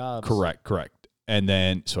 couldn't have jobs. Correct. And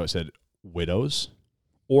then, so I said widows,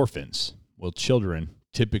 orphans. Well, children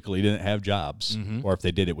typically didn't have jobs, or if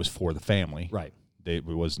they did, it was for the family. Right. It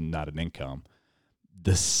was not an income.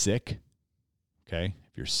 The sick, okay,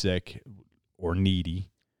 if you're sick or needy.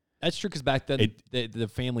 That's true, because back then the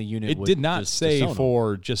family unit It did not say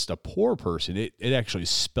for just a poor person. It actually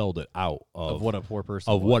spelled it out of what a poor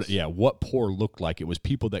person was. What poor looked like. It was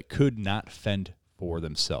people that could not fend for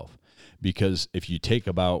themselves. Because if you take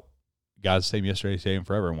about God's same yesterday, today, and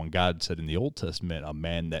forever, and when God said in the Old Testament, a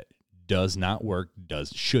man that does not work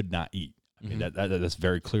should not eat. I mean, that's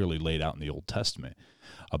very clearly laid out in the Old Testament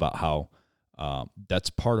about how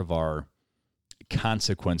that's part of our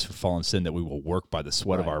consequence for fallen sin, that we will work by the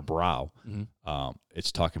sweat of our brow.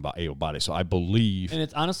 It's talking about able body. So I believe, and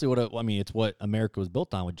it's honestly it's what America was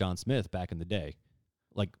built on with John Smith back in the day,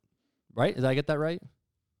 like, right? Did I get that right?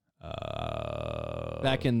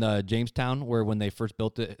 Back in Jamestown, where when they first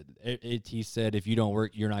built it, he said, "If you don't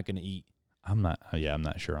work, you're not going to eat." I'm not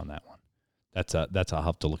sure on that one. I'll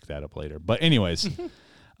have to look that up later. But anyways,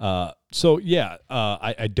 I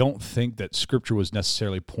don't think that Scripture was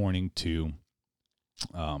necessarily pointing to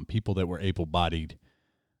people that were able-bodied,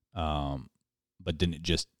 but didn't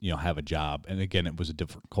just have a job. And again, it was a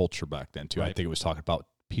different culture back then too. Right. I think it was talking about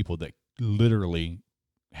people that literally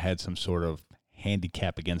had some sort of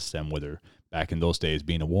handicap against them, whether back in those days,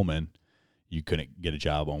 being a woman, you couldn't get a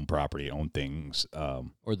job, own property, own things.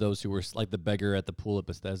 Or those who were like the beggar at the pool at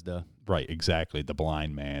Bethesda. Right, exactly. The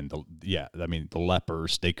blind man. The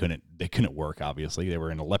lepers, they couldn't work, obviously. They were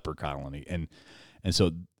in a leper colony. And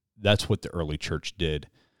so that's what the early church did.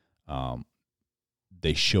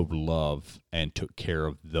 They showed love and took care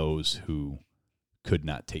of those who could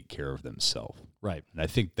not take care of themselves. Right. And I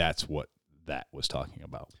think that's what that was talking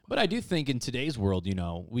about. But I do think in today's world,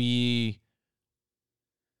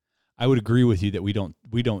 I would agree with you that we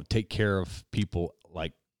don't take care of people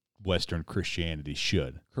like Western Christianity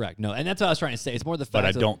should. Correct. No, and that's what I was trying to say. It's more the fact. But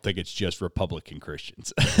I don't think it's just Republican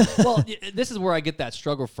Christians. Well, this is where I get that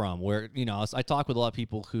struggle from. Where I talk with a lot of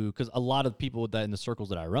people because a lot of people that in the circles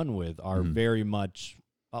that I run with are very much,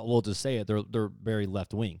 we'll just say it, they're very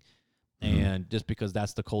left wing. And just because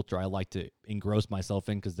that's the culture I like to engross myself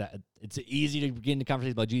in, because it's easy to get into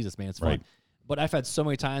conversations about Jesus, man. It's fun. Right. But I've had so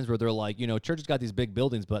many times where they're like, church has got these big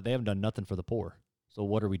buildings, but they haven't done nothing for the poor. So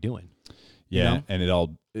what are we doing? Yeah,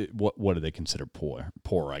 and what do they consider poor?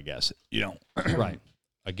 Poor, I guess. Right.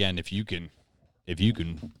 Again, if you can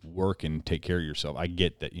work and take care of yourself, I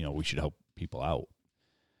get that. We should help people out.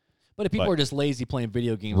 But if people are just lazy playing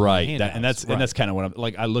video games, right? That's kind of what I'm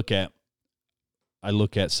like. I look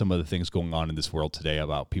at some of the things going on in this world today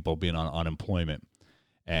about people being on unemployment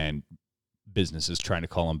and businesses trying to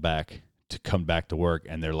call them back to come back to work,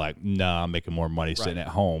 and they're like, "Nah, I'm making more money sitting at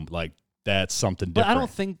home." Like, that's something different. But I don't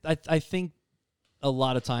think I think a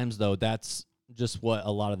lot of times though that's just what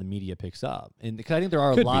a lot of the media picks up, and because I think there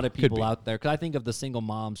are a lot of people out there. Because I think of the single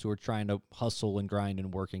moms who are trying to hustle and grind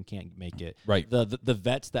and work and can't make it. Right. The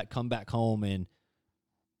vets that come back home and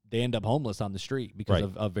they end up homeless on the street because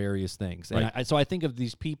of various things. And so I think of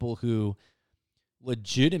these people who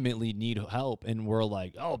legitimately need help, and we're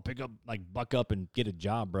like, oh, buck up and get a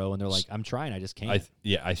job, bro. And they're like, I'm trying, I just can't.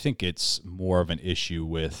 I think it's more of an issue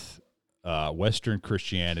with Western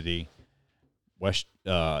Christianity.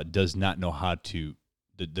 Does not know how to,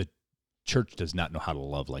 the church does not know how to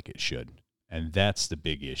love like it should. And that's the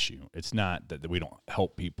big issue. It's not that we don't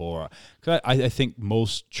help people. Cause I think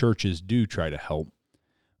most churches do try to help,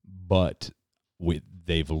 but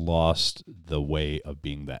they've lost the way of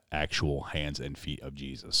being the actual hands and feet of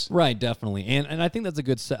Jesus. Right, definitely. And I think that's a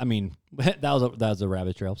good I mean, that was a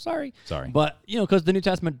rabbit trail. Sorry. But, because the New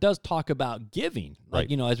Testament does talk about giving. Like,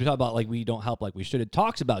 right. As we talk about, like, we don't help like we should. It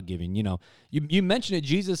talks about giving. You mentioned it.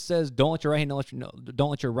 Jesus says, don't let your right hand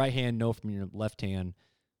know from your left hand.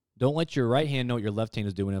 Don't let your right hand know what your left hand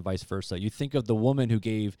is doing, and vice versa. You think of the woman who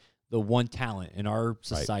gave the one talent. In our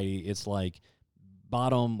society, it's like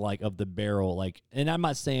bottom of the barrel, and I'm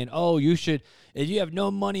not saying, oh, you should, if you have no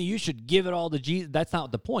money, you should give it all to Jesus. That's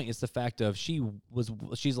not the point. It's the fact of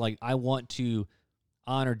she's like, I want to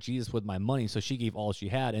honor Jesus with my money, so she gave all she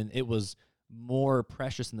had, and it was more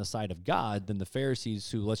precious in the sight of God than the Pharisees,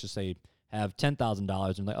 who, let's just say, have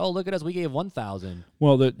 $10,000 and like, oh, look at us, we gave 1,000.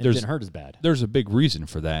 Well, it didn't hurt as bad. There's a big reason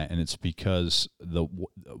for that, and it's because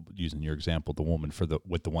using your example, the woman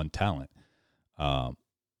with the one talent,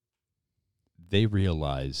 they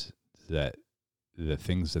realize that the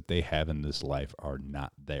things that they have in this life are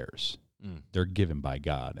not theirs. They're given by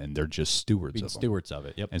God, and they're just stewards of them. Stewards of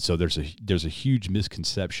it. Yep. And so there's a huge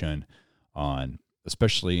misconception on,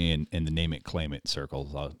 especially in the name it, claim it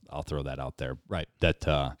circles. I'll throw that out there. Right.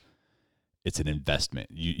 That it's an investment.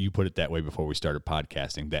 You put it that way before we started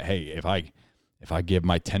podcasting. That hey, if I give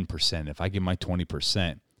my 10%, if I give my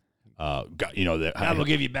 20%. God, I will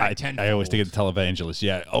give you back 10. I always think of the televangelist.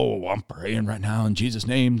 Yeah. Oh, I'm praying right now in Jesus'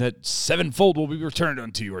 name that 7-fold will be returned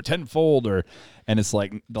unto you, or 10-fold, and it's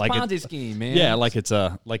like Ponzi scheme, man. Yeah, like it's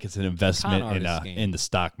an investment in the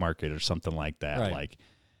stock market or something like that. Right. Like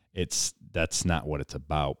that's not what it's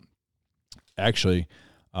about. Actually,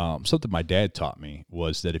 something my dad taught me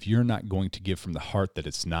was that if you're not going to give from the heart, that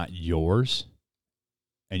it's not yours,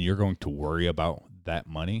 and you're going to worry about that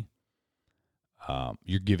money.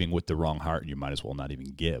 You're giving with the wrong heart, and you might as well not even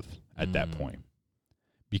give at that point,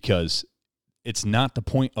 because it's not the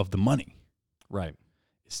point of the money. Right.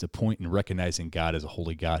 It's the point in recognizing God as a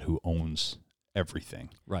holy God who owns everything.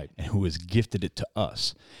 Right. And who has gifted it to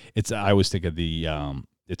us. I always think of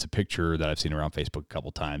it's a picture that I've seen around Facebook a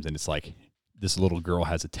couple times, and it's like this little girl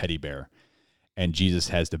has a teddy bear, and Jesus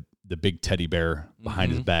has the big teddy bear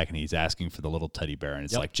behind his back, and he's asking for the little teddy bear, and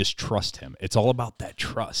it's like, just trust him. It's all about that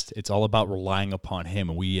trust. It's all about relying upon him,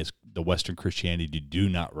 and we as the Western Christianity do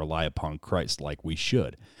not rely upon Christ like we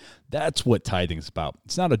should. That's what tithing is about.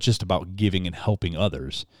 It's not just about giving and helping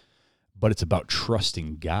others, but it's about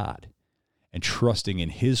trusting God and trusting in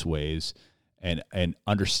his ways, and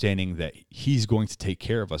understanding that he's going to take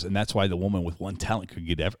care of us. And that's why the woman with 1 talent could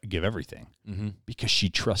give everything, because she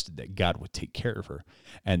trusted that God would take care of her.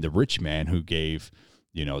 And the rich man who gave,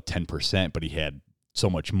 10%, but he had so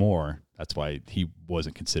much more, that's why he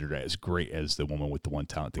wasn't considered as great as the woman with the 1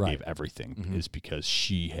 talent that gave everything, is because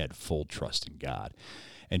she had full trust in God.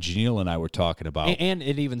 And Janelle and I were talking about... And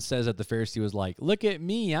it even says that the Pharisee was like, look at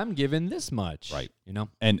me, I'm giving this much. Right.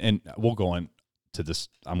 And we'll go on to this.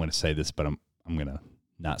 I'm going to say this, but I'm going to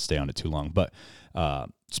not stay on it too long, but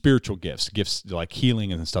spiritual gifts like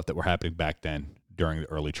healing and stuff that were happening back then during the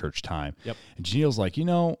early church time. Yep. And Janelle's like,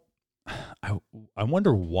 I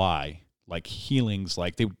wonder why, like healings,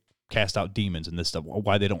 like they cast out demons and this stuff,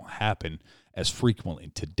 why they don't happen as frequently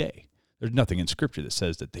today. There's nothing in Scripture that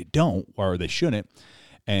says that they don't or they shouldn't.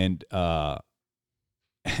 And I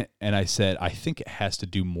said, I think it has to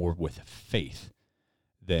do more with faith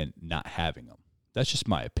than not having them. That's just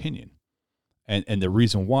my opinion. And the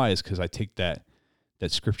reason why is because I take that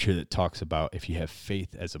scripture that talks about if you have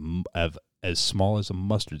faith as small as a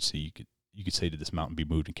mustard seed, you could say to this mountain, be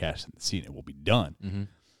moved and cast in the sea, and it will be done. Mm-hmm.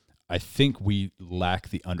 I think we lack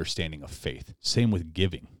the understanding of faith. Same with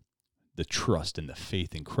giving, the trust and the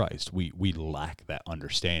faith in Christ. We lack that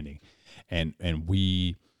understanding, and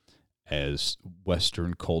we as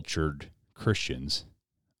Western cultured Christians,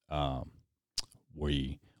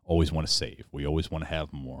 we always want to save. We always want to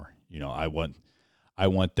have more. I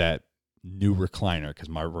want that new recliner because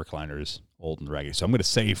my recliner is old and raggedy. So I'm going to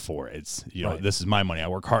save for it. It's, right. This is my money. I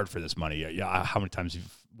work hard for this money. Yeah. How many times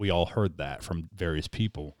have we all heard that from various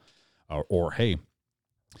people? Or hey,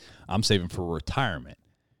 I'm saving for retirement.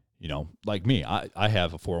 Like me, I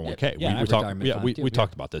have a 401k. We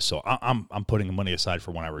talked about this. So I'm putting money aside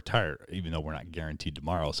for when I retire, even though we're not guaranteed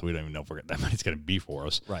tomorrow. So we don't even know if that money's going to be for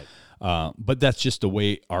us. Right. But that's just the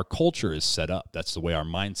way our culture is set up. That's the way our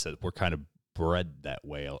mindset. We're kind of bred that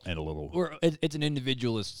way, and a little. It's an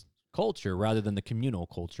individualist culture rather than the communal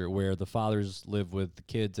culture where the fathers live with the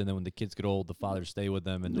kids, and then when the kids get old, the fathers stay with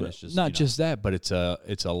them, and it's just not just that, but it's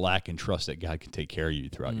a lack in trust that God can take care of you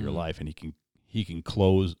throughout your life, and He can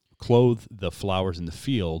clothe the flowers in the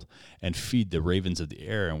field and feed the ravens of the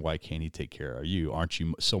air, and why can't He take care of you? Aren't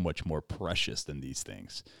you so much more precious than these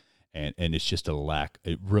things? And it's just a lack.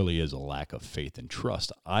 It really is a lack of faith and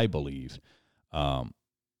trust, I believe.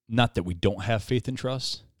 Not that we don't have faith and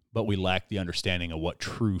trust, but we lack the understanding of what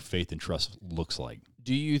true faith and trust looks like.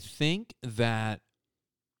 Do you think that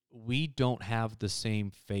we don't have the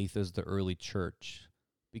same faith as the early church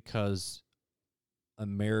because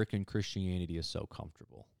American Christianity is so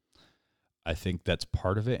comfortable? I think that's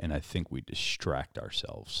part of it, and I think we distract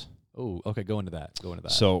ourselves. Oh, okay. Go into that.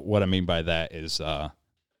 So what I mean by that is how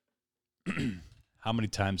many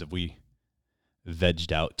times have we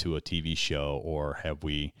vegged out to a TV show, or have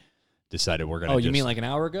we decided we're going to you mean like an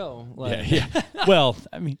hour ago? Yeah. Well,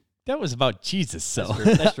 I mean, that was about Jesus, so.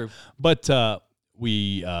 That's true. But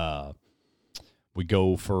we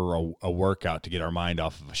go for a workout to get our mind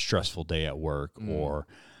off of a stressful day at work, or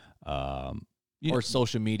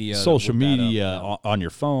social media. On your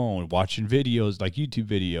phone, watching videos like YouTube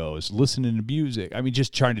videos, listening to music. I mean,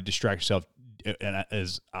 just trying to distract yourself.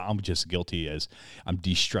 as I'm just guilty as I'm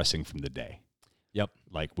de-stressing from the day. Yep.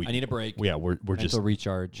 Like I need a break. Yeah, we're just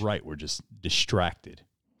recharge. Right, we're just distracted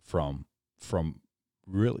from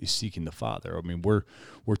really seeking the Father. I mean, we're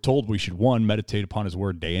told we should meditate upon His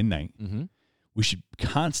Word day and night. Mm-hmm. We should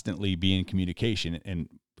constantly be in communication, and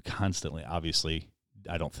constantly, obviously,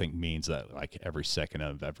 I don't think means that like every second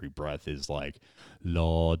of every breath is like,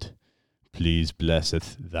 Lord, please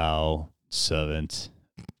blesseth thou servant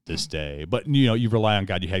this day. But you rely on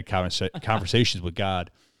God. You had conversations with God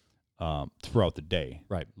throughout the day.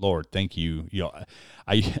 Right. Lord, thank you.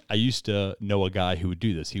 I used to know a guy who would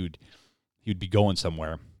do this. He would be going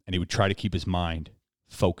somewhere and he would try to keep his mind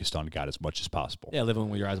focused on God as much as possible. Yeah, living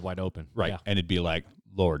with your eyes wide open. Right. Yeah. And it'd be like,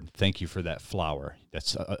 Lord, thank you for that flower.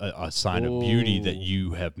 That's a sign of beauty that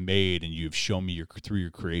you have made, and you have shown me through your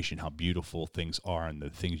creation how beautiful things are, and the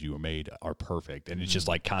things you were made are perfect. And it's just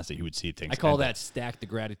like constant. He would see things. I call that stack the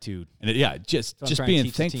gratitude. And just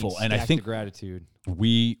being thankful. And I think gratitude.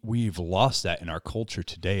 We've lost that in our culture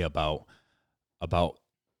today about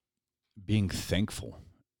being thankful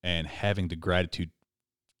and having the gratitude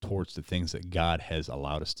towards the things that God has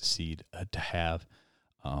allowed us to see, to have,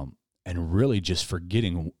 and really just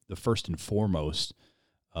forgetting the first and foremost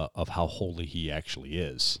of how holy He actually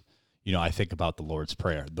is. I think about the Lord's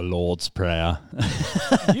Prayer. The Lord's Prayer.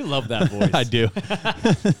 You love that voice. I do.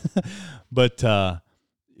 But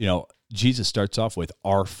Jesus starts off with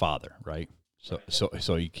our Father, right?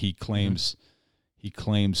 So he claims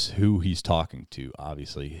who He's talking to.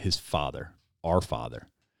 Obviously, His Father, our Father,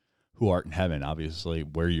 who art in heaven. Obviously,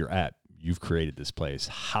 where you're at. You've created this place.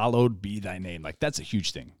 Hallowed be thy name. Like, that's a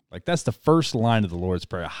huge thing. Like, that's the first line of the Lord's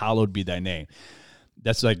Prayer. Hallowed be thy name.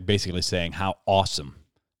 That's like basically saying how awesome,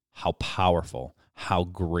 how powerful, how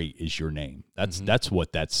great is your name. That's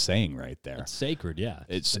what that's saying right there. It's sacred, yeah.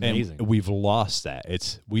 It's amazing. And we've lost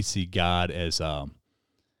that. We see God as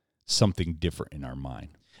something different in our mind.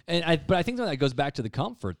 But I think that goes back to the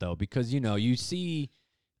comfort, though, because, you see...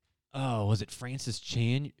 Oh, was it Francis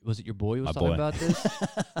Chan? Was it your boy who was talking about this?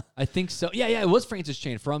 I think so. Yeah, it was Francis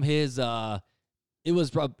Chan from his. It was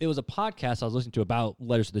a podcast I was listening to about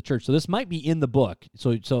letters to the church. So this might be in the book.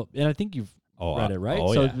 So, and I think you've read it,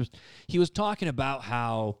 right? He was talking about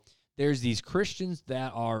how there's these Christians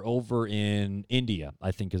that are over in India,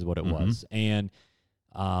 I think is what it was, and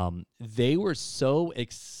they were so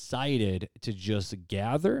excited to just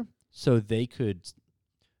gather so they could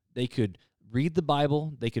read the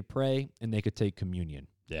Bible, they could pray, and they could take communion.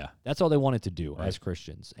 Yeah. That's all they wanted to do as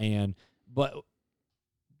Christians. And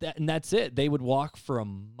that's it. They would walk for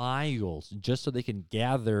miles just so they can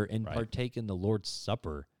gather and partake in the Lord's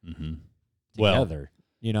Supper together.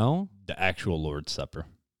 The actual Lord's Supper.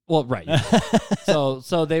 Well, right. So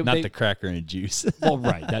they not the cracker and juice. Well,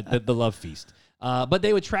 right. The love feast. But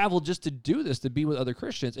they would travel just to do this, to be with other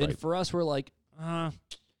Christians. And for us, we're like, I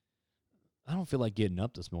don't feel like getting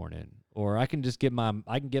up this morning, or I can just get my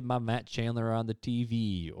Matt Chandler on the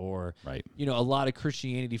TV, or a lot of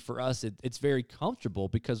Christianity for us, it's very comfortable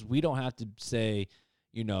because we don't have to say,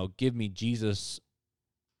 give me Jesus,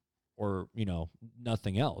 or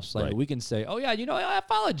nothing else. Like we can say, oh yeah, I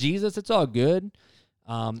follow Jesus, it's all good.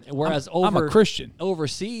 Whereas I'm a Christian.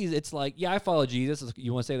 Overseas, it's like, yeah, I follow Jesus.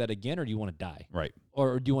 You want to say that again, or do you want to die? Right.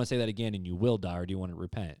 Or do you want to say that again and you will die, or do you want to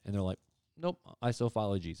repent? And they're like, nope, I still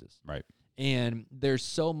follow Jesus. Right. And there's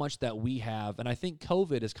so much that we have, and I think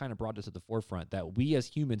COVID has kind of brought this to the forefront, that we as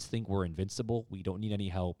humans think we're invincible. We don't need any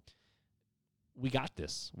help. We got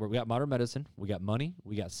this. We got modern medicine. We got money.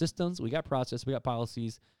 We got systems. We got process. We got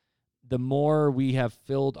policies. The more we have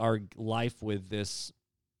filled our life with this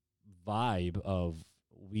vibe of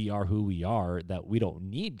we are who we are, that we don't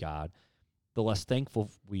need God, the less thankful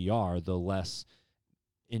we are, the less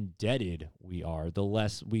indebted we are, the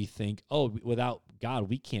less we think, oh, without God,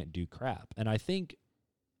 we can't do crap. And I think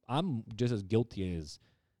I'm just as guilty as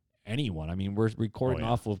anyone. I mean, we're recording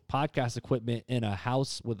off of podcast equipment in a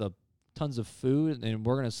house with tons of food, and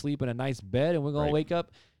we're going to sleep in a nice bed, and we're going to wake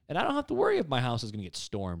up, and I don't have to worry if my house is going to get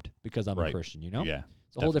stormed because I'm a Christian, Yeah.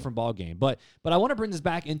 It's a whole different ball game. But I want to bring this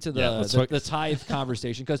back into the tithe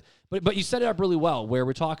conversation, because but you set it up really well, where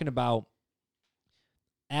we're talking about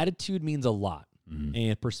attitude means a lot.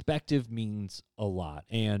 And perspective means a lot.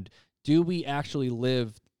 And do we actually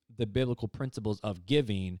live the biblical principles of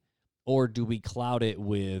giving, or do we cloud it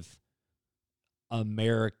with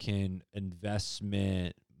American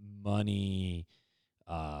investment, money,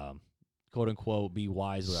 quote unquote, be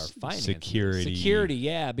wise with our finances? Security,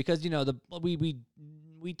 yeah. Because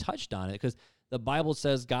we touched on it, because the Bible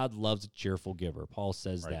says God loves a cheerful giver. Paul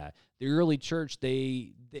says that. The early church,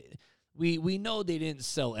 we know they didn't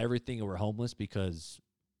sell everything and were homeless, because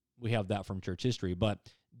we have that from church history. But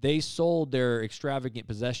they sold their extravagant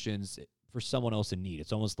possessions for someone else in need.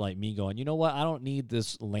 It's almost like me going, you know what? I don't need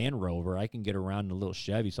this Land Rover. I can get around in a little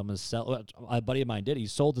Chevy. So I'm going to sell. A buddy of mine did. He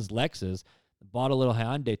sold his Lexus, bought a little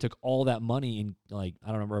Hyundai, took all that money and, like, I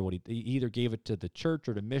don't remember what he either gave it to the church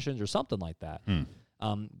or to missions or something like that.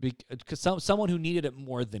 Because someone who needed it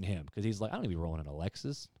more than him, because he's like, I don't need to be rolling in a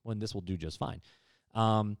Lexus when this will do just fine.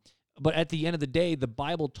 But at the end of the day, the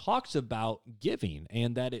Bible talks about giving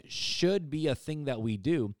and that it should be a thing that we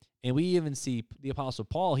do. And we even see the Apostle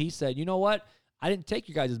Paul, he said, you know what? I didn't take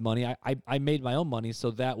your guys' money. I made my own money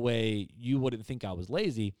so that way you wouldn't think I was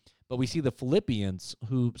lazy. But we see the Philippians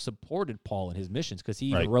who supported Paul in his missions, because he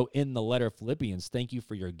even wrote in the letter of Philippians, thank you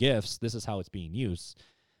for your gifts. This is how it's being used.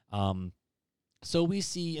 So we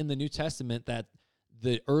see in the New Testament that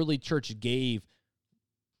the early church gave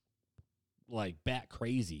like bat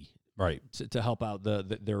crazy, right, to help out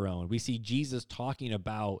their own. We see Jesus talking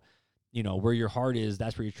about, you know, where your heart is,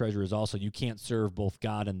 that's where your treasure is also. You can't serve both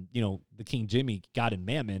God and, you know, the King Jimmy, God and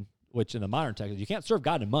mammon, which in the modern text, you can't serve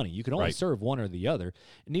God and money. You can only serve one or the other.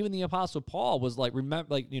 And even the Apostle Paul was like, remember,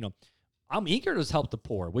 like, you know, I'm eager to help the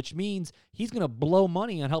poor, which means he's going to blow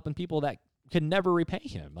money on helping people that can never repay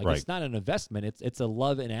him. Like, it's not an investment. It's a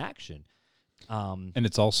love in action. And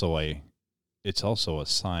it's also a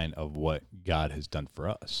sign of what God has done for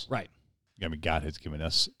us. Right. I mean, God has given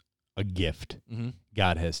us a gift. Mm-hmm.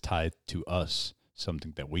 God has tithed to us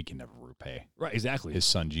something that we can never repay. Right, exactly. His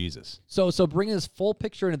son, Jesus. So bringing this full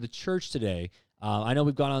picture into the church today, I know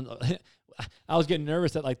we've gone on. I was getting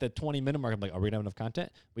nervous at like the 20-minute mark. I'm like, are we going to have enough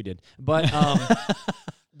content? We did. But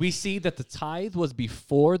we see that the tithe was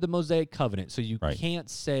before the Mosaic covenant. So you can't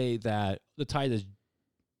say that the tithe is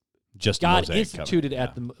just God Mosaic instituted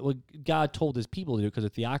covenant. God told his people to do it because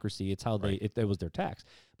of theocracy. It's how it was their tax.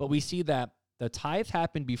 But we see that the tithe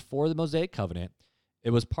happened before the Mosaic covenant.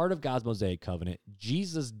 It was part of God's Mosaic covenant.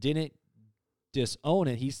 Jesus didn't disown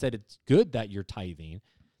it. He said it's good that you're tithing.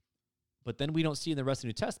 But then we don't see in the rest of the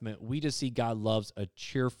New Testament, we just see God loves a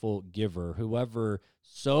cheerful giver. Whoever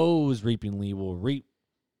sows reapingly will reap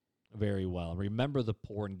very well. Remember the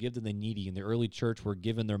poor and give to the needy. And the early church were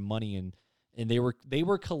given their money and they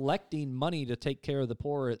were collecting money to take care of the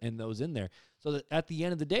poor and those in there. So that at the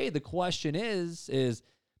end of the day, the question is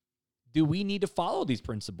do we need to follow these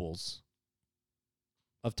principles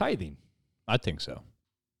of tithing? I think so.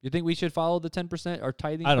 You think we should follow the 10% or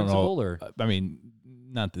tithing I don't principle? know. Or? I mean,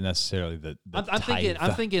 not necessarily the I'm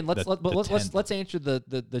thinking. Let's answer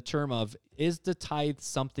the term of, is the tithe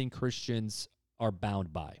something Christians are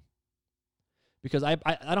bound by? Because I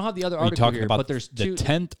don't have the other article here, but there's the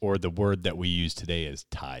 10th, or the word that we use today is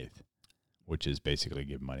tithe, which is basically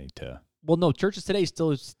give money to. Well, no, churches today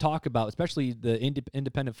still talk about, especially the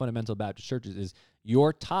independent fundamental Baptist churches, is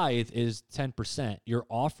your tithe is 10%. Your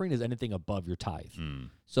offering is anything above your tithe.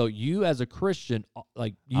 So you as a Christian,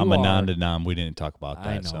 like I'm a non-denom. We didn't talk about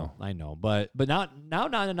that. I know. But now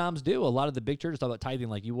non-denoms do. A lot of the big churches talk about tithing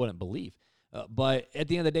like you wouldn't believe. But at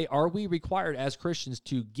the end of the day, are we required as Christians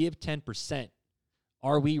to give 10%?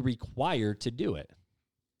 Are we required to do it?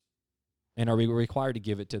 And are we required to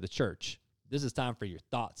give it to the church? This is time for your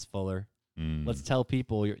thoughts, Fuller. Let's tell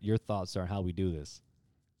people your thoughts on how we do this.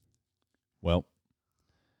 Well,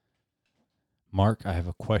 Mark, I have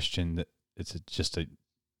a question that it's just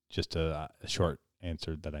a short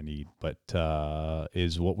answer that I need, but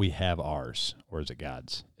is what we have ours, or is it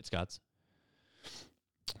God's? It's God's.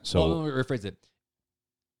 So let me rephrase it.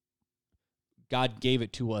 God gave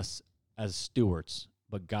it to us as stewards,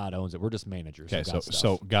 but God owns it. We're just managers. Okay,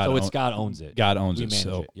 God owns it. God owns we it. Manage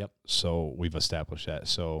So it. Yep. So we've established that.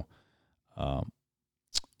 So,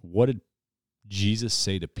 what did Jesus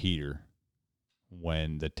say to Peter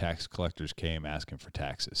when the tax collectors came asking for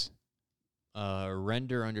taxes?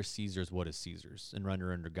 Render under Caesar's what is Caesar's, and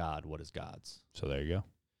render under God what is God's. So there you go.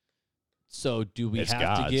 So do we have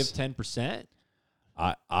God's. to give 10%?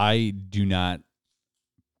 I do not.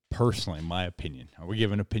 Personally, in my opinion. Are we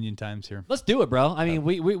giving opinion times here? Let's do it, bro. I mean,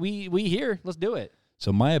 we here. Let's do it.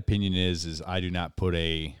 So my opinion is I do not put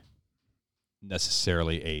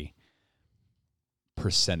necessarily a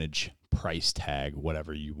percentage price tag,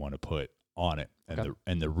 whatever you want to put on it.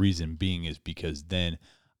 And the reason being is because then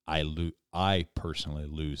I personally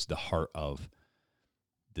lose the heart of,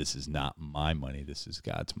 this is not my money. This is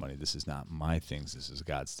God's money. This is not my things. This is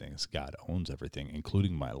God's things. God owns everything,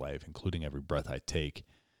 including my life, including every breath I take.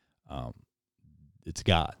 It's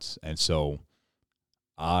God's. And so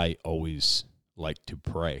I always like to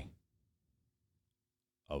pray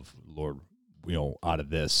of, Lord, out of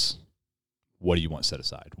this, what do you want set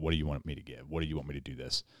aside? What do you want me to give? What do you want me to do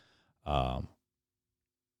this?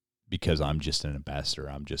 because I'm just an ambassador.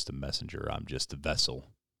 I'm just a messenger. I'm just a vessel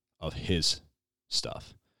of his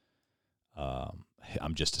stuff.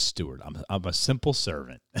 I'm just a steward. I'm a simple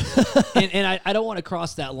servant. and I don't want to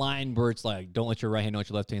cross that line where it's like, don't let your right hand know what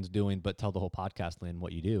your left hand's doing, but tell the whole podcast land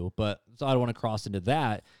what you do. But so I don't want to cross into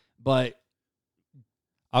that. But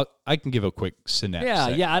I can give a quick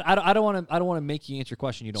synapse. Yeah. I don't want to make you answer a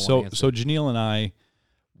question you don't want to answer. So Janelle and I,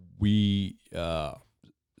 we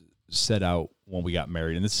set out when we got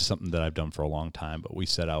married, and this is something that I've done for a long time, but we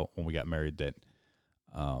set out when we got married that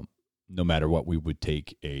no matter what, we would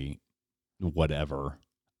take a whatever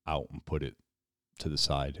out and put it to the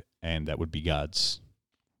side, and that would be God's.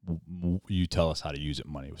 You tell us how to use it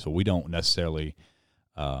money. So we don't necessarily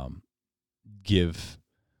give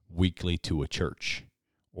weekly to a church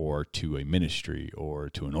or to a ministry or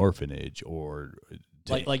to an orphanage or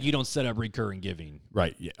like you don't set up recurring giving.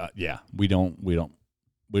 Right. Yeah. We don't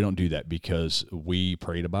do that because we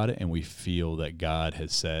prayed about it and we feel that God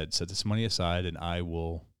has said, set this money aside and I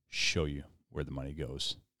will show you where the money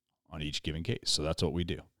goes on each given case. So that's what we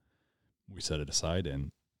do. We set it aside,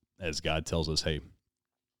 and as God tells us, hey,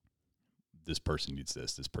 this person needs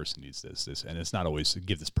this person needs this. And it's not always to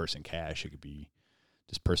give this person cash. It could be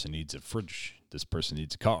this person needs a fridge, this person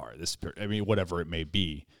needs a car, whatever it may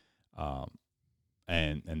be.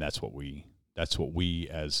 And that's what we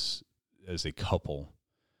as a couple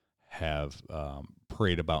have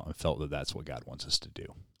prayed about and felt that that's what God wants us to do.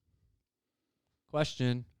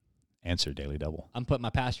 Question. Answer, Daily Double. I'm putting my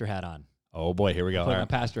pastor hat on. Oh, boy, here we go. Putting my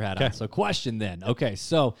pastor hat on. So question then. Okay,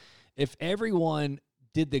 so if everyone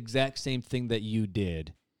did the exact same thing that you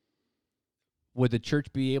did, would the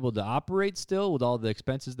church be able to operate still with all the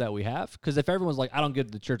expenses that we have? Because if everyone's like, I don't give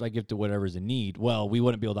to the church, I give to whatever's in need, well, we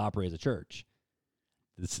wouldn't be able to operate as a church.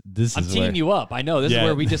 I'm teeing you up. I know. This is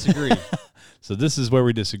where we disagree. So this is where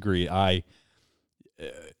we disagree.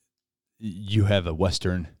 You have a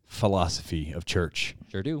Western philosophy of church.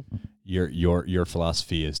 Sure do. Your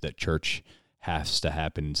philosophy is that church has to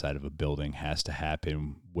happen inside of a building, has to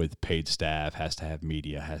happen with paid staff, has to have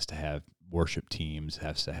media, has to have worship teams,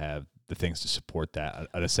 has to have the things to support that,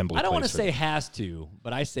 an assembly. I don't want to say has to,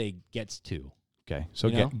 but I say gets to. Okay, so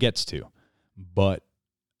gets to. But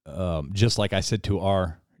just like I said to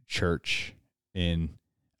our church in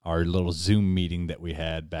our little Zoom meeting that we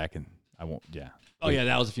had back in, Oh, yeah,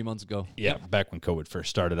 that was a few months ago. Yeah, back when COVID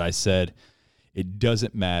first started, I said, it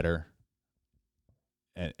doesn't matter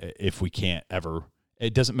if we can't ever,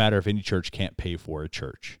 it doesn't matter if any church can't pay for a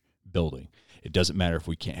church building. It doesn't matter if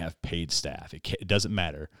we can't have paid staff. It doesn't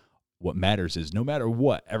matter. What matters is no matter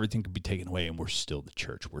what, everything could be taken away and we're still the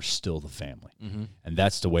church. We're still the family. Mm-hmm. And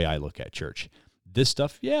that's the way I look at church. This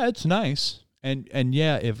stuff, yeah, it's nice. And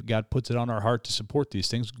yeah, if God puts it on our heart to support these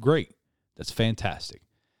things, great. That's fantastic.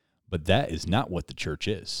 But that is not what the church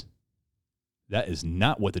is. That is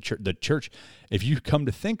not what the church, if you come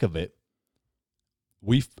to think of it,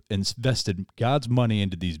 we've invested God's money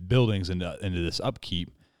into these buildings and into this upkeep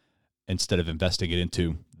instead of investing it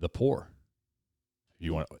into the poor.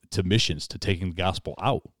 You want to missions, to taking the gospel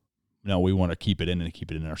out. No, we want to keep it in and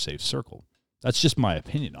keep it in our safe circle. That's just my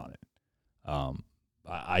opinion on it.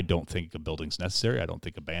 I don't think a building's necessary. I don't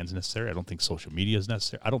think a band's necessary. I don't think social media is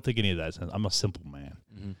necessary. I don't think any of that is necessary. I'm a simple man.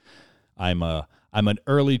 Mm-hmm. I'm an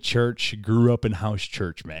early church, grew up in house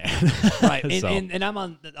church man. Right. And I'm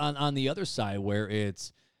on the other side where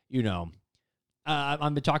it's,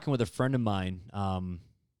 I've been talking with a friend of mine,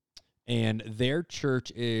 and their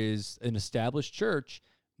church is an established church,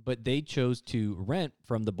 but they chose to rent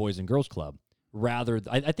from the Boys and Girls Club.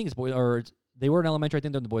 I think they were in elementary. I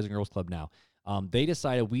think they're in the Boys and Girls Club now. They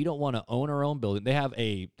decided we don't want to own our own building. They have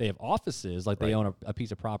offices, like they own a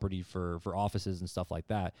piece of property for offices and stuff like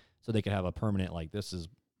that, so they could have a permanent, like this is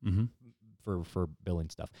for billing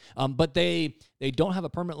stuff. But they don't have a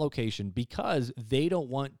permanent location because they don't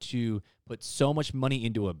want to put so much money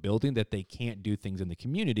into a building that they can't do things in the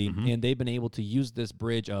community. Mm-hmm. And they've been able to use this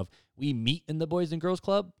bridge of we meet in the Boys and Girls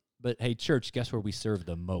Club, but hey, church, guess where we serve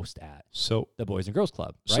the most at? So the Boys and Girls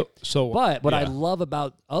Club, right? But what I love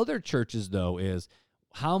about other churches, though, is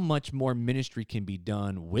how much more ministry can be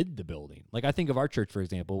done with the building. Like I think of our church, for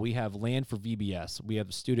example, we have land for VBS, we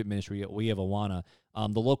have student ministry, we have Awana.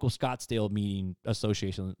 The local Scottsdale meeting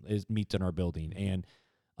association meets in our building, and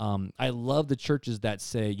I love the churches that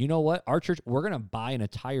say, you know what, our church, we're going to buy an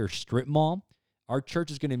entire strip mall. Our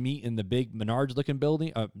church is going to meet in the big Menards-looking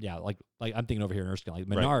building. Like I'm thinking over here in Erskine, like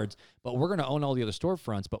Menards. Right. But we're going to own all the other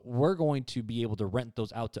storefronts, but we're going to be able to rent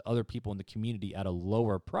those out to other people in the community at a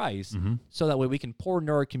lower price, so that way we can pour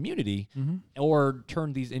into our community or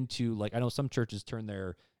turn these into, like I know some churches turn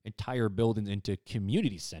their entire buildings into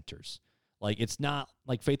community centers. Like, it's not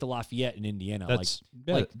like Faith of Lafayette in Indiana. That's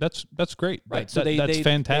that's great. Right. So that's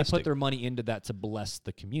fantastic. They put their money into that to bless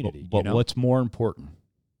the community. But what's more important,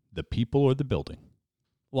 the people or the building?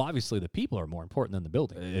 Well, obviously the people are more important than the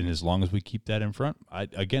building. And as long as we keep that in front,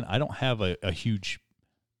 I don't have a huge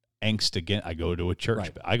angst again. I go to a church.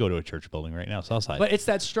 Right. I go to a church building right now, Southside. But it's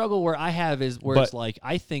that struggle where I have it's like,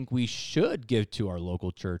 I think we should give to our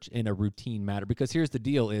local church in a routine matter, because here's the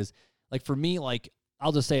deal is, like, for me, like,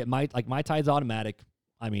 I'll just say it, my tithe's automatic.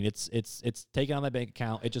 I mean, it's taken on my bank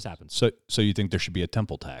account. It just happens. So you think there should be a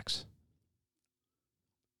temple tax?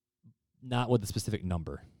 Not with a specific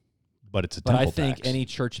number. But it's a temple tax. But I think any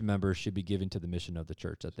church member should be giving to the mission of the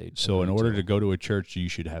church that they. So in order to go to a church, you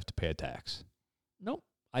should have to pay a tax. Nope.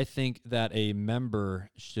 I think that a member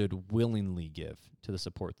should willingly give to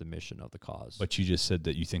support the mission of the cause. But you just said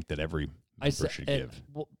that you think that every member should give.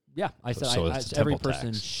 Well, yeah, I said So every person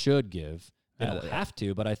tax. should give. They don't have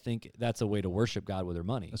to, but I think that's a way to worship God with their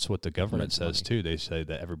money. That's what the government says too. They say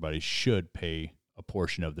that everybody should pay a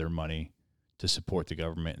portion of their money to support the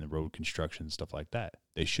government and the road construction and stuff like that.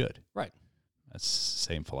 They should. Right. That's the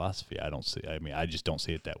same philosophy. I just don't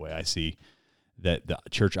see it that way. I see that the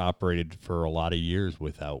church operated for a lot of years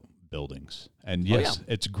without buildings. And yes,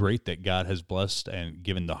 It's great that God has blessed and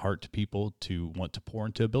given the heart to people to want to pour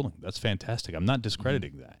into a building. That's fantastic. I'm not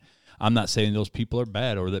discrediting that. I'm not saying those people are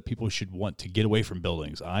bad or that people should want to get away from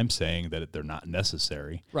buildings. I'm saying that they're not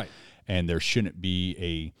necessary. Right. And there shouldn't be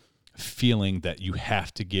a feeling that you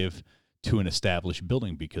have to give to an established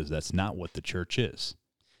building, because that's not what the church is.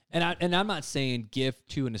 And I'm not saying give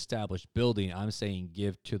to an established building. I'm saying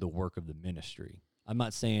give to the work of the ministry. I'm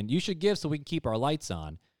not saying you should give so we can keep our lights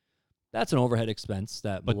on. That's an overhead expense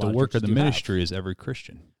that. But the work of the ministry is every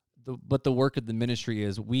Christian. But the work of the ministry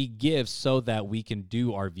is we give so that we can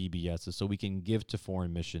do our VBSs, so we can give to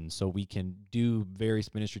foreign missions, so we can do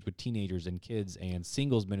various ministries with teenagers and kids and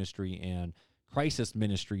singles ministry and crisis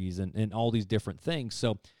ministries and all these different things.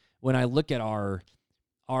 So when I look at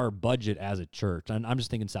our budget as a church, and I'm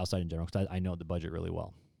just thinking Southside in general because I know the budget really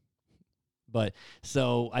well. But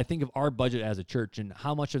so I think of our budget as a church and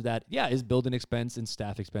how much of that, is building expense and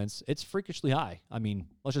staff expense. It's freakishly high. I mean,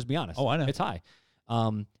 let's just be honest. Oh, I know. It's high.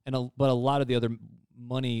 But a lot of the other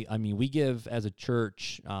money, I mean, we give as a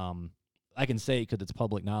church, I can say because it's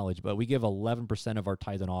public knowledge, but we give 11% of our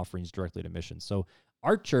tithes and offerings directly to missions. So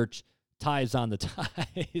our church tithes on the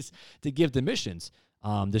tithes to give to missions.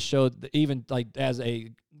 To show even like as a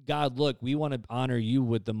God, look, we want to honor you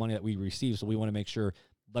with the money that we receive. So we want to make sure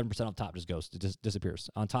 11% on top just disappears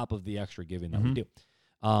on top of the extra giving that we do.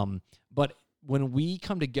 But when we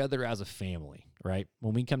come together as a family, right?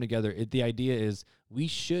 When we come together, the idea is we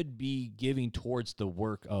should be giving towards the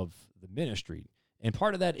work of the ministry. And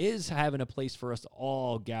part of that is having a place for us to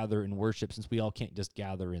all gather and worship, since we all can't just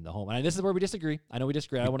gather in the home. And this is where we disagree. I know we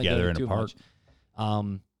disagree. I don't want to gather in too much.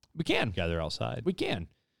 We can gather outside. We can.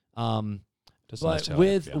 But nice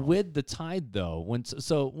with the tithe though, when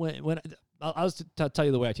I'll tell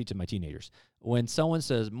you the way I teach to my teenagers. When someone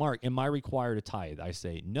says, "Mark, am I required to tithe?" I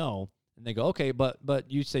say no, and they go, "Okay, but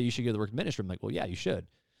you say you should give the work of ministry." I'm like, "Well, yeah, you should."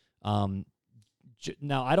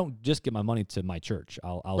 Now I don't just give my money to my church.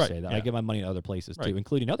 I'll say that I give my money to other places too,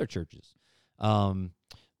 including other churches.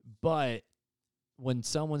 But when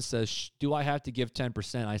someone says, "Do I have to give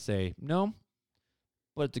 10%?" I say no.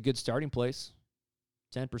 But it's a good starting place.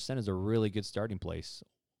 10% is a really good starting place.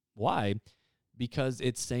 Why? Because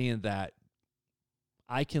it's saying that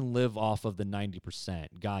I can live off of the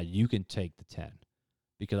 90%. God, you can take the 10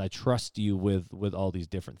 because I trust you with all these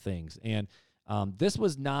different things. And this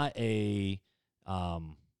was not for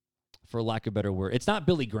lack of a better word, it's not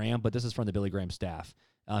Billy Graham, but this is from the Billy Graham staff.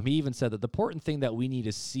 He even said that the important thing that we need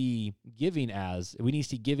to see giving as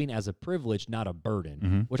a privilege, not a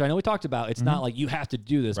burden, which I know we talked about. It's not like you have to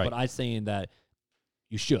do this, but I'm saying that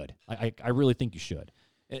you should. I really think you should.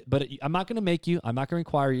 But I'm not going to make you. I'm not going to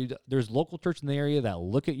require you. There's local church in the area that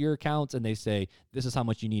look at your accounts and they say, this is how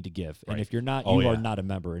much you need to give. And if you're not, you are not a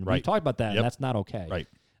member. And we talked about that, and that's not okay. Right.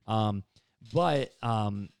 But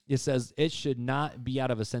it says it should not be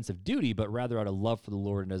out of a sense of duty, but rather out of love for the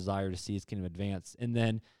Lord and desire to see his kingdom advance. And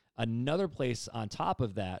then another place on top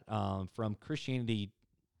of that, from Christianity,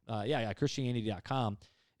 Christianity.com,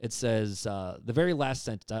 it says the very last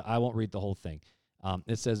sentence, I won't read the whole thing.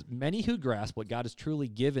 It says, many who grasp what God has truly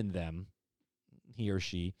given them, he or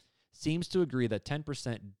she, seems to agree that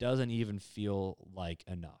 10% doesn't even feel like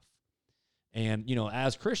enough. And,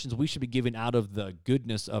 as Christians, we should be giving out of the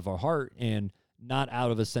goodness of our heart and not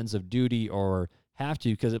out of a sense of duty or have to,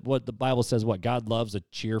 because what the Bible says, God loves a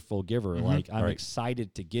cheerful giver. I'm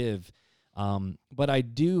excited to give. But I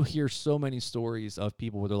do hear so many stories of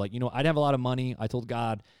people where they're like, I didn't have a lot of money. I told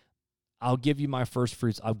God, I'll give you my first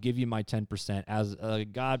fruits. I'll give you my 10%. As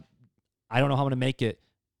God, I don't know how I'm going to make it,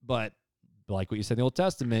 but like what you said in the Old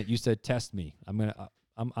Testament, you said, test me. I'm going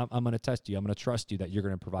to test you. I'm going to trust you that you're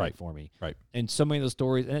going to provide for me. Right. And so many of those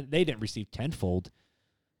stories, and they didn't receive tenfold,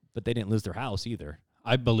 but they didn't lose their house either.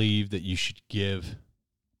 I believe that you should give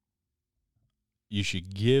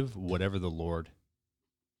whatever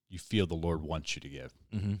you feel the Lord wants you to give.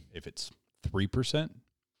 Mm-hmm. If it's 3%,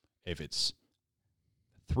 if it's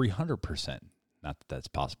 300%, not that that's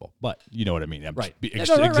possible, but you know what I mean. I'm right.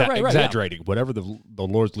 Exaggerating. Yeah. Whatever the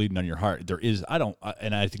Lord's leading on your heart,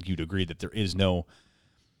 and I think you'd agree that there is no,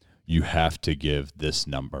 you have to give this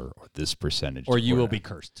number or this percentage. Or you will be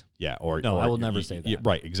cursed. Yeah. I will never say that. Yeah,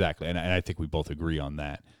 right, exactly. And I think we both agree on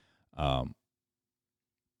that. And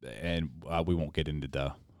we won't get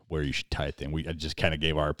into where you should tithe thing. I just kind of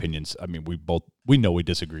gave our opinions. I mean, we know we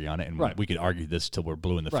disagree on it, and we could argue this till we're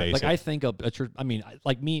blue in the face. Like I think a church. I mean,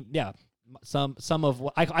 like me, yeah. Some of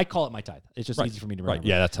what I call it my tithe. It's just easy for me to remember. Right.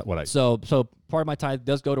 Yeah, that's what I. So part of my tithe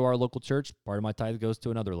does go to our local church. Part of my tithe goes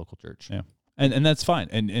to another local church. Yeah, and that's fine.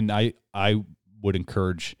 And I would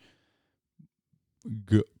encourage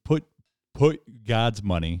put God's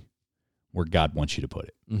money where God wants you to put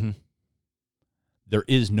it. Mm-hmm. There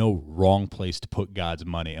is no wrong place to put God's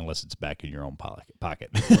money unless it's back in your own pocket.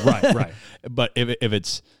 Right. But if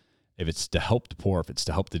it's to help the poor, if it's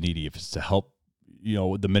to help the needy, if it's to help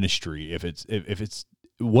the ministry, if it's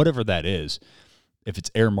whatever that is, if it's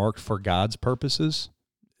earmarked for God's purposes,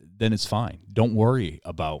 then it's fine. Don't worry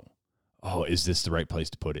about, is this the right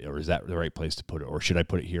place to put it, or is that the right place to put it, or should I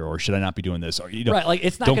put it here, or should I not be doing this, or right? Like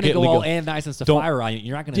it's not going to go all Ananias and Sapphira on you.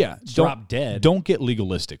 You're not going to drop dead. Don't get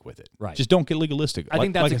legalistic with it. Right. Just don't get legalistic. I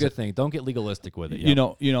think that's a good thing. Don't get legalistic with it.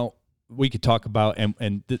 Yeah. We could talk about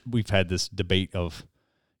and we've had this debate of,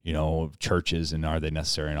 churches and are they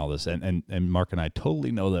necessary and all this, and Mark and I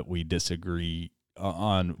totally know that we disagree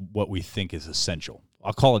on what we think is essential.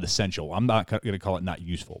 I'll call it essential. I'm not going to call it not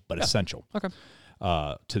useful, but essential. Okay.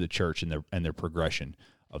 To the church and their progression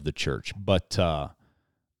of the church. But I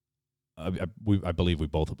believe we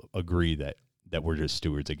both agree that we're just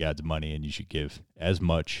stewards of God's money, and you should give as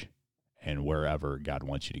much and wherever God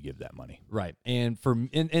wants you to give that money. Right. And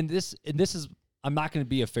this is, I'm not going to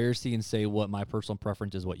be a Pharisee and say what my personal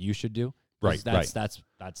preference is what you should do. Right. That's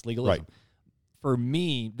legalism. Right. For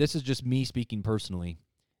me, this is just me speaking personally.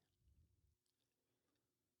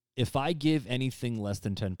 If I give anything less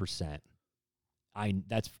than 10%,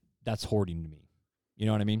 that's hoarding to me. You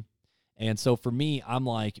know what I mean? And so for me, I'm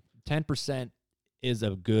like 10% is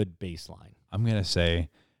a good baseline. I'm going to say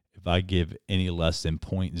if I give any less than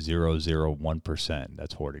 0.001%,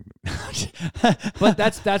 that's hoarding. But but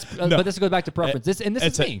this goes back to preference. This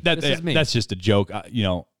is me. That's just a joke.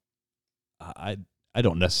 I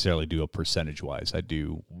don't necessarily do a percentage wise. I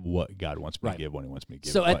do what God wants me to give when He wants me to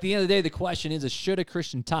give. So at the end of the day, the question is should a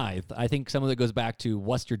Christian tithe? I think some of it goes back to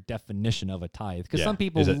what's your definition of a tithe? Because some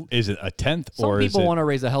people is it a tenth, some or people want to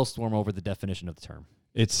raise a hellstorm over the definition of the term.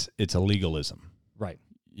 It's a legalism, right?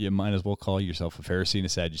 You might as well call yourself a Pharisee and a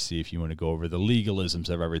Sadducee if you want to go over the legalisms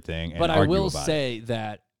of everything. But I will say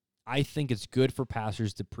that I think it's good for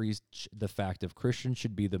pastors to preach the fact of Christians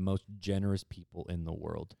should be the most generous people in the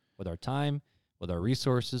world with our time, with our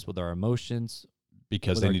resources, with our emotions,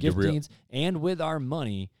 because with they our need giftings, and with our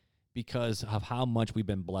money, because of how much we've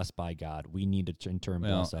been blessed by God. We need to in turn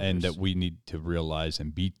bless others. And that we need to realize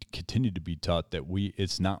and continue to be taught that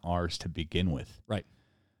it's not ours to begin with. Right.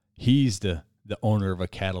 He's the owner of a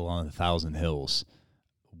cattle on 1,000 hills.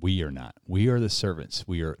 We are not. We are the servants.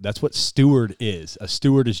 That's what steward is. A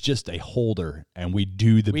steward is just a holder, and we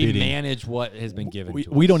do the bidding. We manage what has been given to us.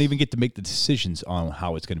 We don't even get to make the decisions on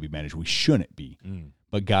how it's going to be managed. We shouldn't be.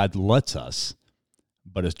 But God lets us.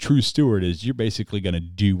 But a true steward is you're basically going to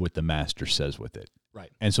do what the master says with it. Right.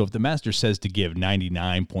 And so if the master says to give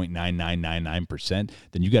 99.9999%,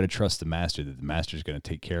 then you got to trust the master that the master is going to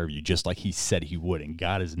take care of you just like he said he would. And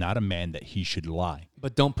God is not a man that he should lie.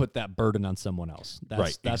 But don't put that burden on someone else.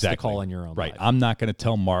 That's the call in your own life. I'm not going to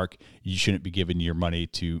tell Mark you shouldn't be giving your money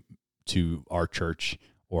to our church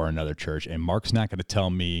or another church. And Mark's not going to tell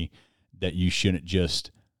me that you shouldn't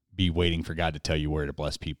just be waiting for God to tell you where to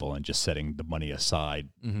bless people and just setting the money aside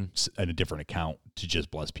in a different account to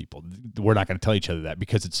just bless people. We're not going to tell each other that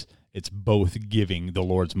because it's both giving the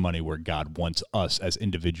Lord's money where God wants us as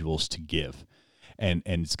individuals to give. And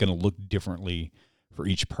it's going to look differently for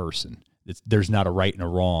each person. There's not a right and a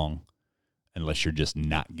wrong unless you're just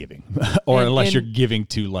not giving or unless you're giving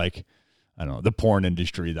to like, I don't know, the porn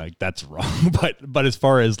industry, like that's wrong. But as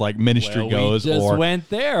far as like ministry goes, we just went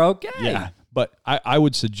there. Okay. Yeah. But I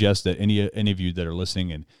would suggest that any of you that are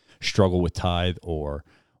listening and struggle with tithe or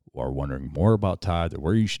are wondering more about tithe or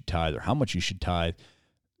where you should tithe or how much you should tithe,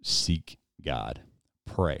 seek God.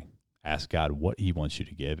 Pray. Ask God what he wants you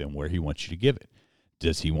to give and where he wants you to give it.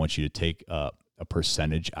 Does he want you to take a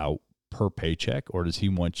percentage out per paycheck, or does he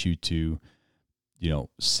want you to,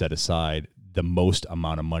 set aside the most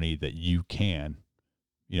amount of money that you can?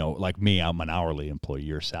 Like me, I'm an hourly employee,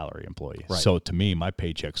 you're a salary employee. Right. So to me, my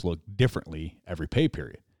paychecks look differently every pay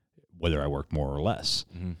period, whether I work more or less.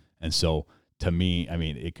 Mm-hmm. And so to me, I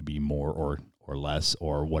mean, it could be more or less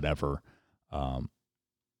or whatever.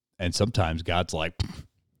 And sometimes God's like,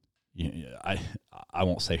 I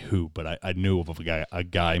won't say who, but I knew of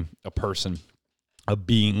a person, a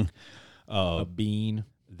being,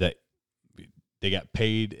 that they got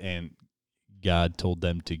paid and God told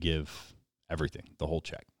them to give everything, the whole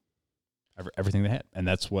check, everything they had. And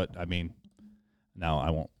that's what, I mean, now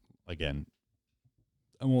I won't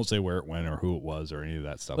say where it went or who it was or any of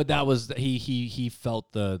that stuff. But that was, he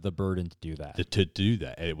felt the burden to do that. To do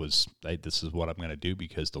that. It was, this is what I'm going to do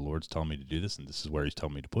because the Lord's telling me to do this and this is where he's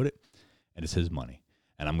telling me to put it. And it's his money.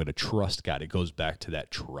 And I'm going to trust God. It goes back to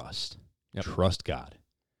that trust. Yep. Trust God.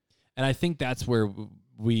 And I think that's where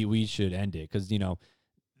we should end it. Because,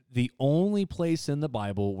 the only place in the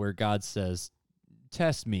Bible where God says,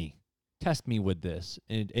 test me with this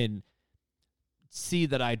and see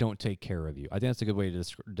that I don't take care of you. I think that's a good way to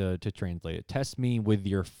translate it. Test me with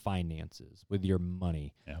your finances, with your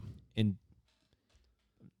money. Yeah. And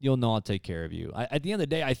you'll know I'll take care of you. At the end of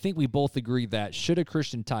the day, I think we both agree that should a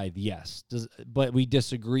Christian tithe? Yes. But we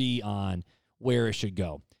disagree on where it should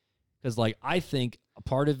go. Because, I think a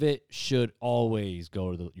part of it should always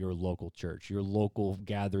go to your local church, your local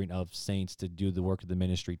gathering of saints to do the work of the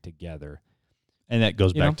ministry together. And that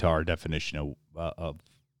goes back to our definition of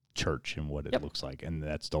church and what it looks like. And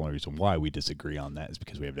that's the only reason why we disagree on that is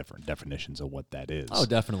because we have different definitions of what that is. Oh,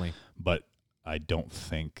 definitely. But I don't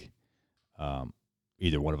think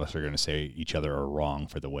either one of us are going to say each other are wrong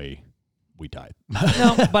for the way we tithe.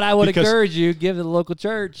 No, but I would encourage you, give to the local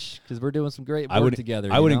church because we're doing some great work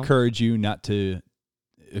together. I would encourage you not to.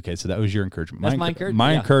 Okay, so that was your encouragement. That's my encouragement.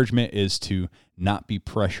 My encouragement is to not be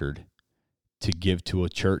pressured to give to a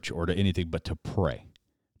church or to anything, but to pray.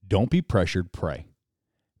 Don't be pressured. Pray.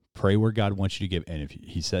 Pray where God wants you to give. And if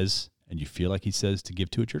he says, and you feel like he says to give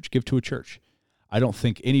to a church, give to a church. I don't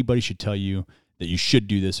think anybody should tell you that you should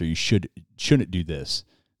do this or you shouldn't do this.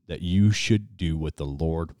 That you should do what the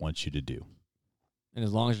Lord wants you to do. And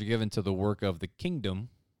as long as you're given to the work of the kingdom,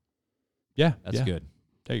 that's good.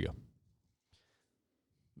 There you go.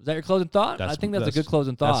 Is that your closing thought? I think that's a good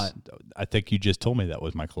closing thought. I think you just told me that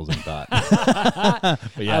was my closing thought. I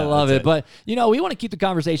love it. But, we want to keep the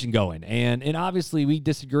conversation going. And obviously we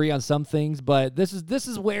disagree on some things, but this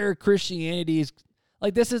is where Christianity is.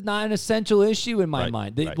 This is not an essential issue in my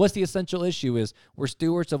mind. What's the essential issue is we're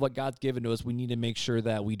stewards of what God's given to us. We need to make sure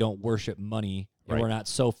that we don't worship money and we're not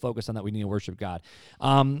so focused on that we need to worship God.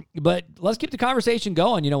 But let's keep the conversation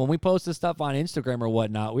going. When we post this stuff on Instagram or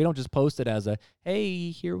whatnot, we don't just post it as a, hey,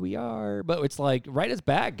 here we are. But it's write us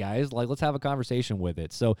back, guys. Let's have a conversation with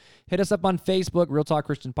it. So hit us up on Facebook, Real Talk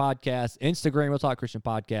Christian Podcast, Instagram, Real Talk Christian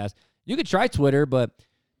Podcast. You could try Twitter, but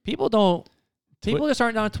people just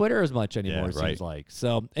aren't on Twitter as much anymore, it seems like.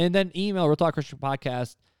 So, and then email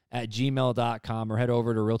realtalkchristianpodcast@gmail.com or head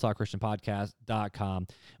over to realtalkchristianpodcast.com.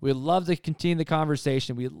 We'd love to continue the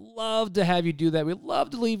conversation. We'd love to have you do that. We'd love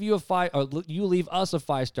to leave you you leave us a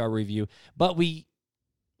 5-star review, but we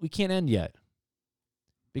can't end yet.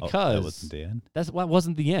 Because that wasn't the end? That's why it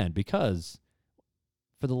wasn't the end, because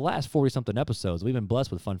for the last 40-something episodes, we've been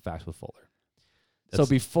blessed with fun facts with Fuller. So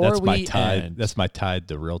before we end, that's my tithe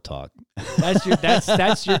to Real Talk.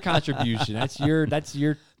 That's your contribution. That's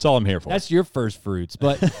all I'm here for. That's your first fruits.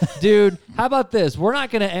 But dude, how about this? We're not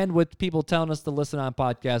going to end with people telling us to listen on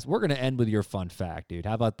podcasts. We're going to end with your fun fact, dude.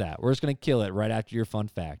 How about that? We're just going to kill it right after your fun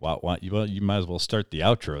fact. Well, you might as well start the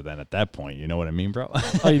outro then at that point. You know what I mean, bro?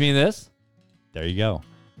 Oh, you mean this? There you go.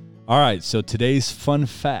 All right. So today's fun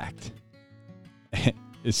fact.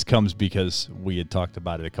 This comes because we had talked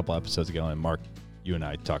about it a couple episodes ago, and Mark, you and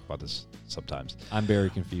I talk about this sometimes. I'm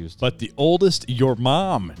very confused. But the oldest your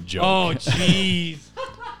mom joke. Oh, jeez.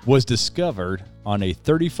 Was discovered on a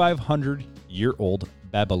 3,500-year-old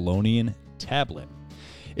Babylonian tablet.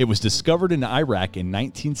 It was discovered in Iraq in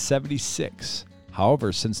 1976.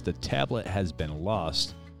 However, since the tablet has been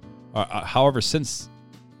lost,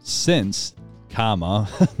 since,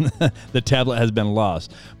 the tablet has been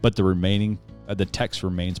lost, but the text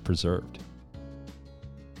remains preserved.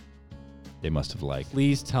 They must have liked.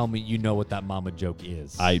 Please tell me you know what that mama joke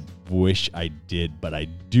is. I wish I did, but I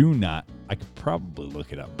do not. I could probably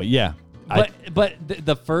look it up. But yeah. But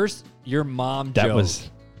the first your mom joke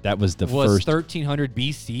that was the was first 1300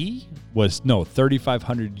 BC?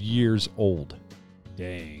 3,500 years old.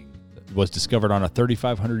 Dang. Was discovered on a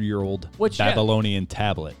 3,500-year-old Babylonian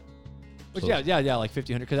tablet. Which, like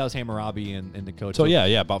 1,500, because that was Hammurabi and the code. So, yeah,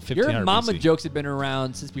 about 1,500 Your mama BC. jokes have been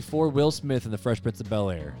around since before Will Smith and the Fresh Prince of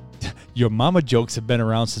Bel-Air. Your mama jokes have been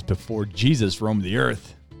around since before Jesus roamed the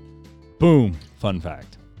earth. Boom. Fun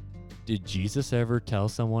fact. Did Jesus ever tell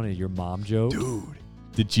someone your mom joke? Dude.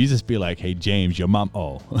 Did Jesus be like, hey, James, your mom...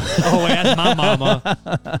 Oh. Oh, that's my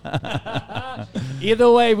mama.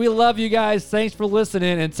 Either way, we love you guys. Thanks for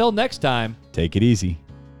listening. Until next time. Take it easy.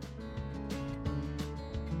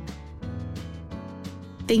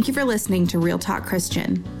 Thank you for listening to Real Talk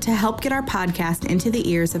Christian. To help get our podcast into the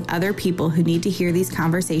ears of other people who need to hear these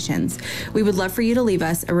conversations, we would love for you to leave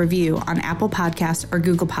us a review on Apple Podcasts or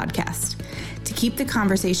Google Podcasts. To keep the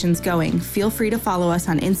conversations going, feel free to follow us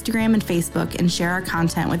on Instagram and Facebook and share our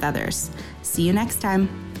content with others. See you next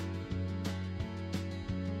time.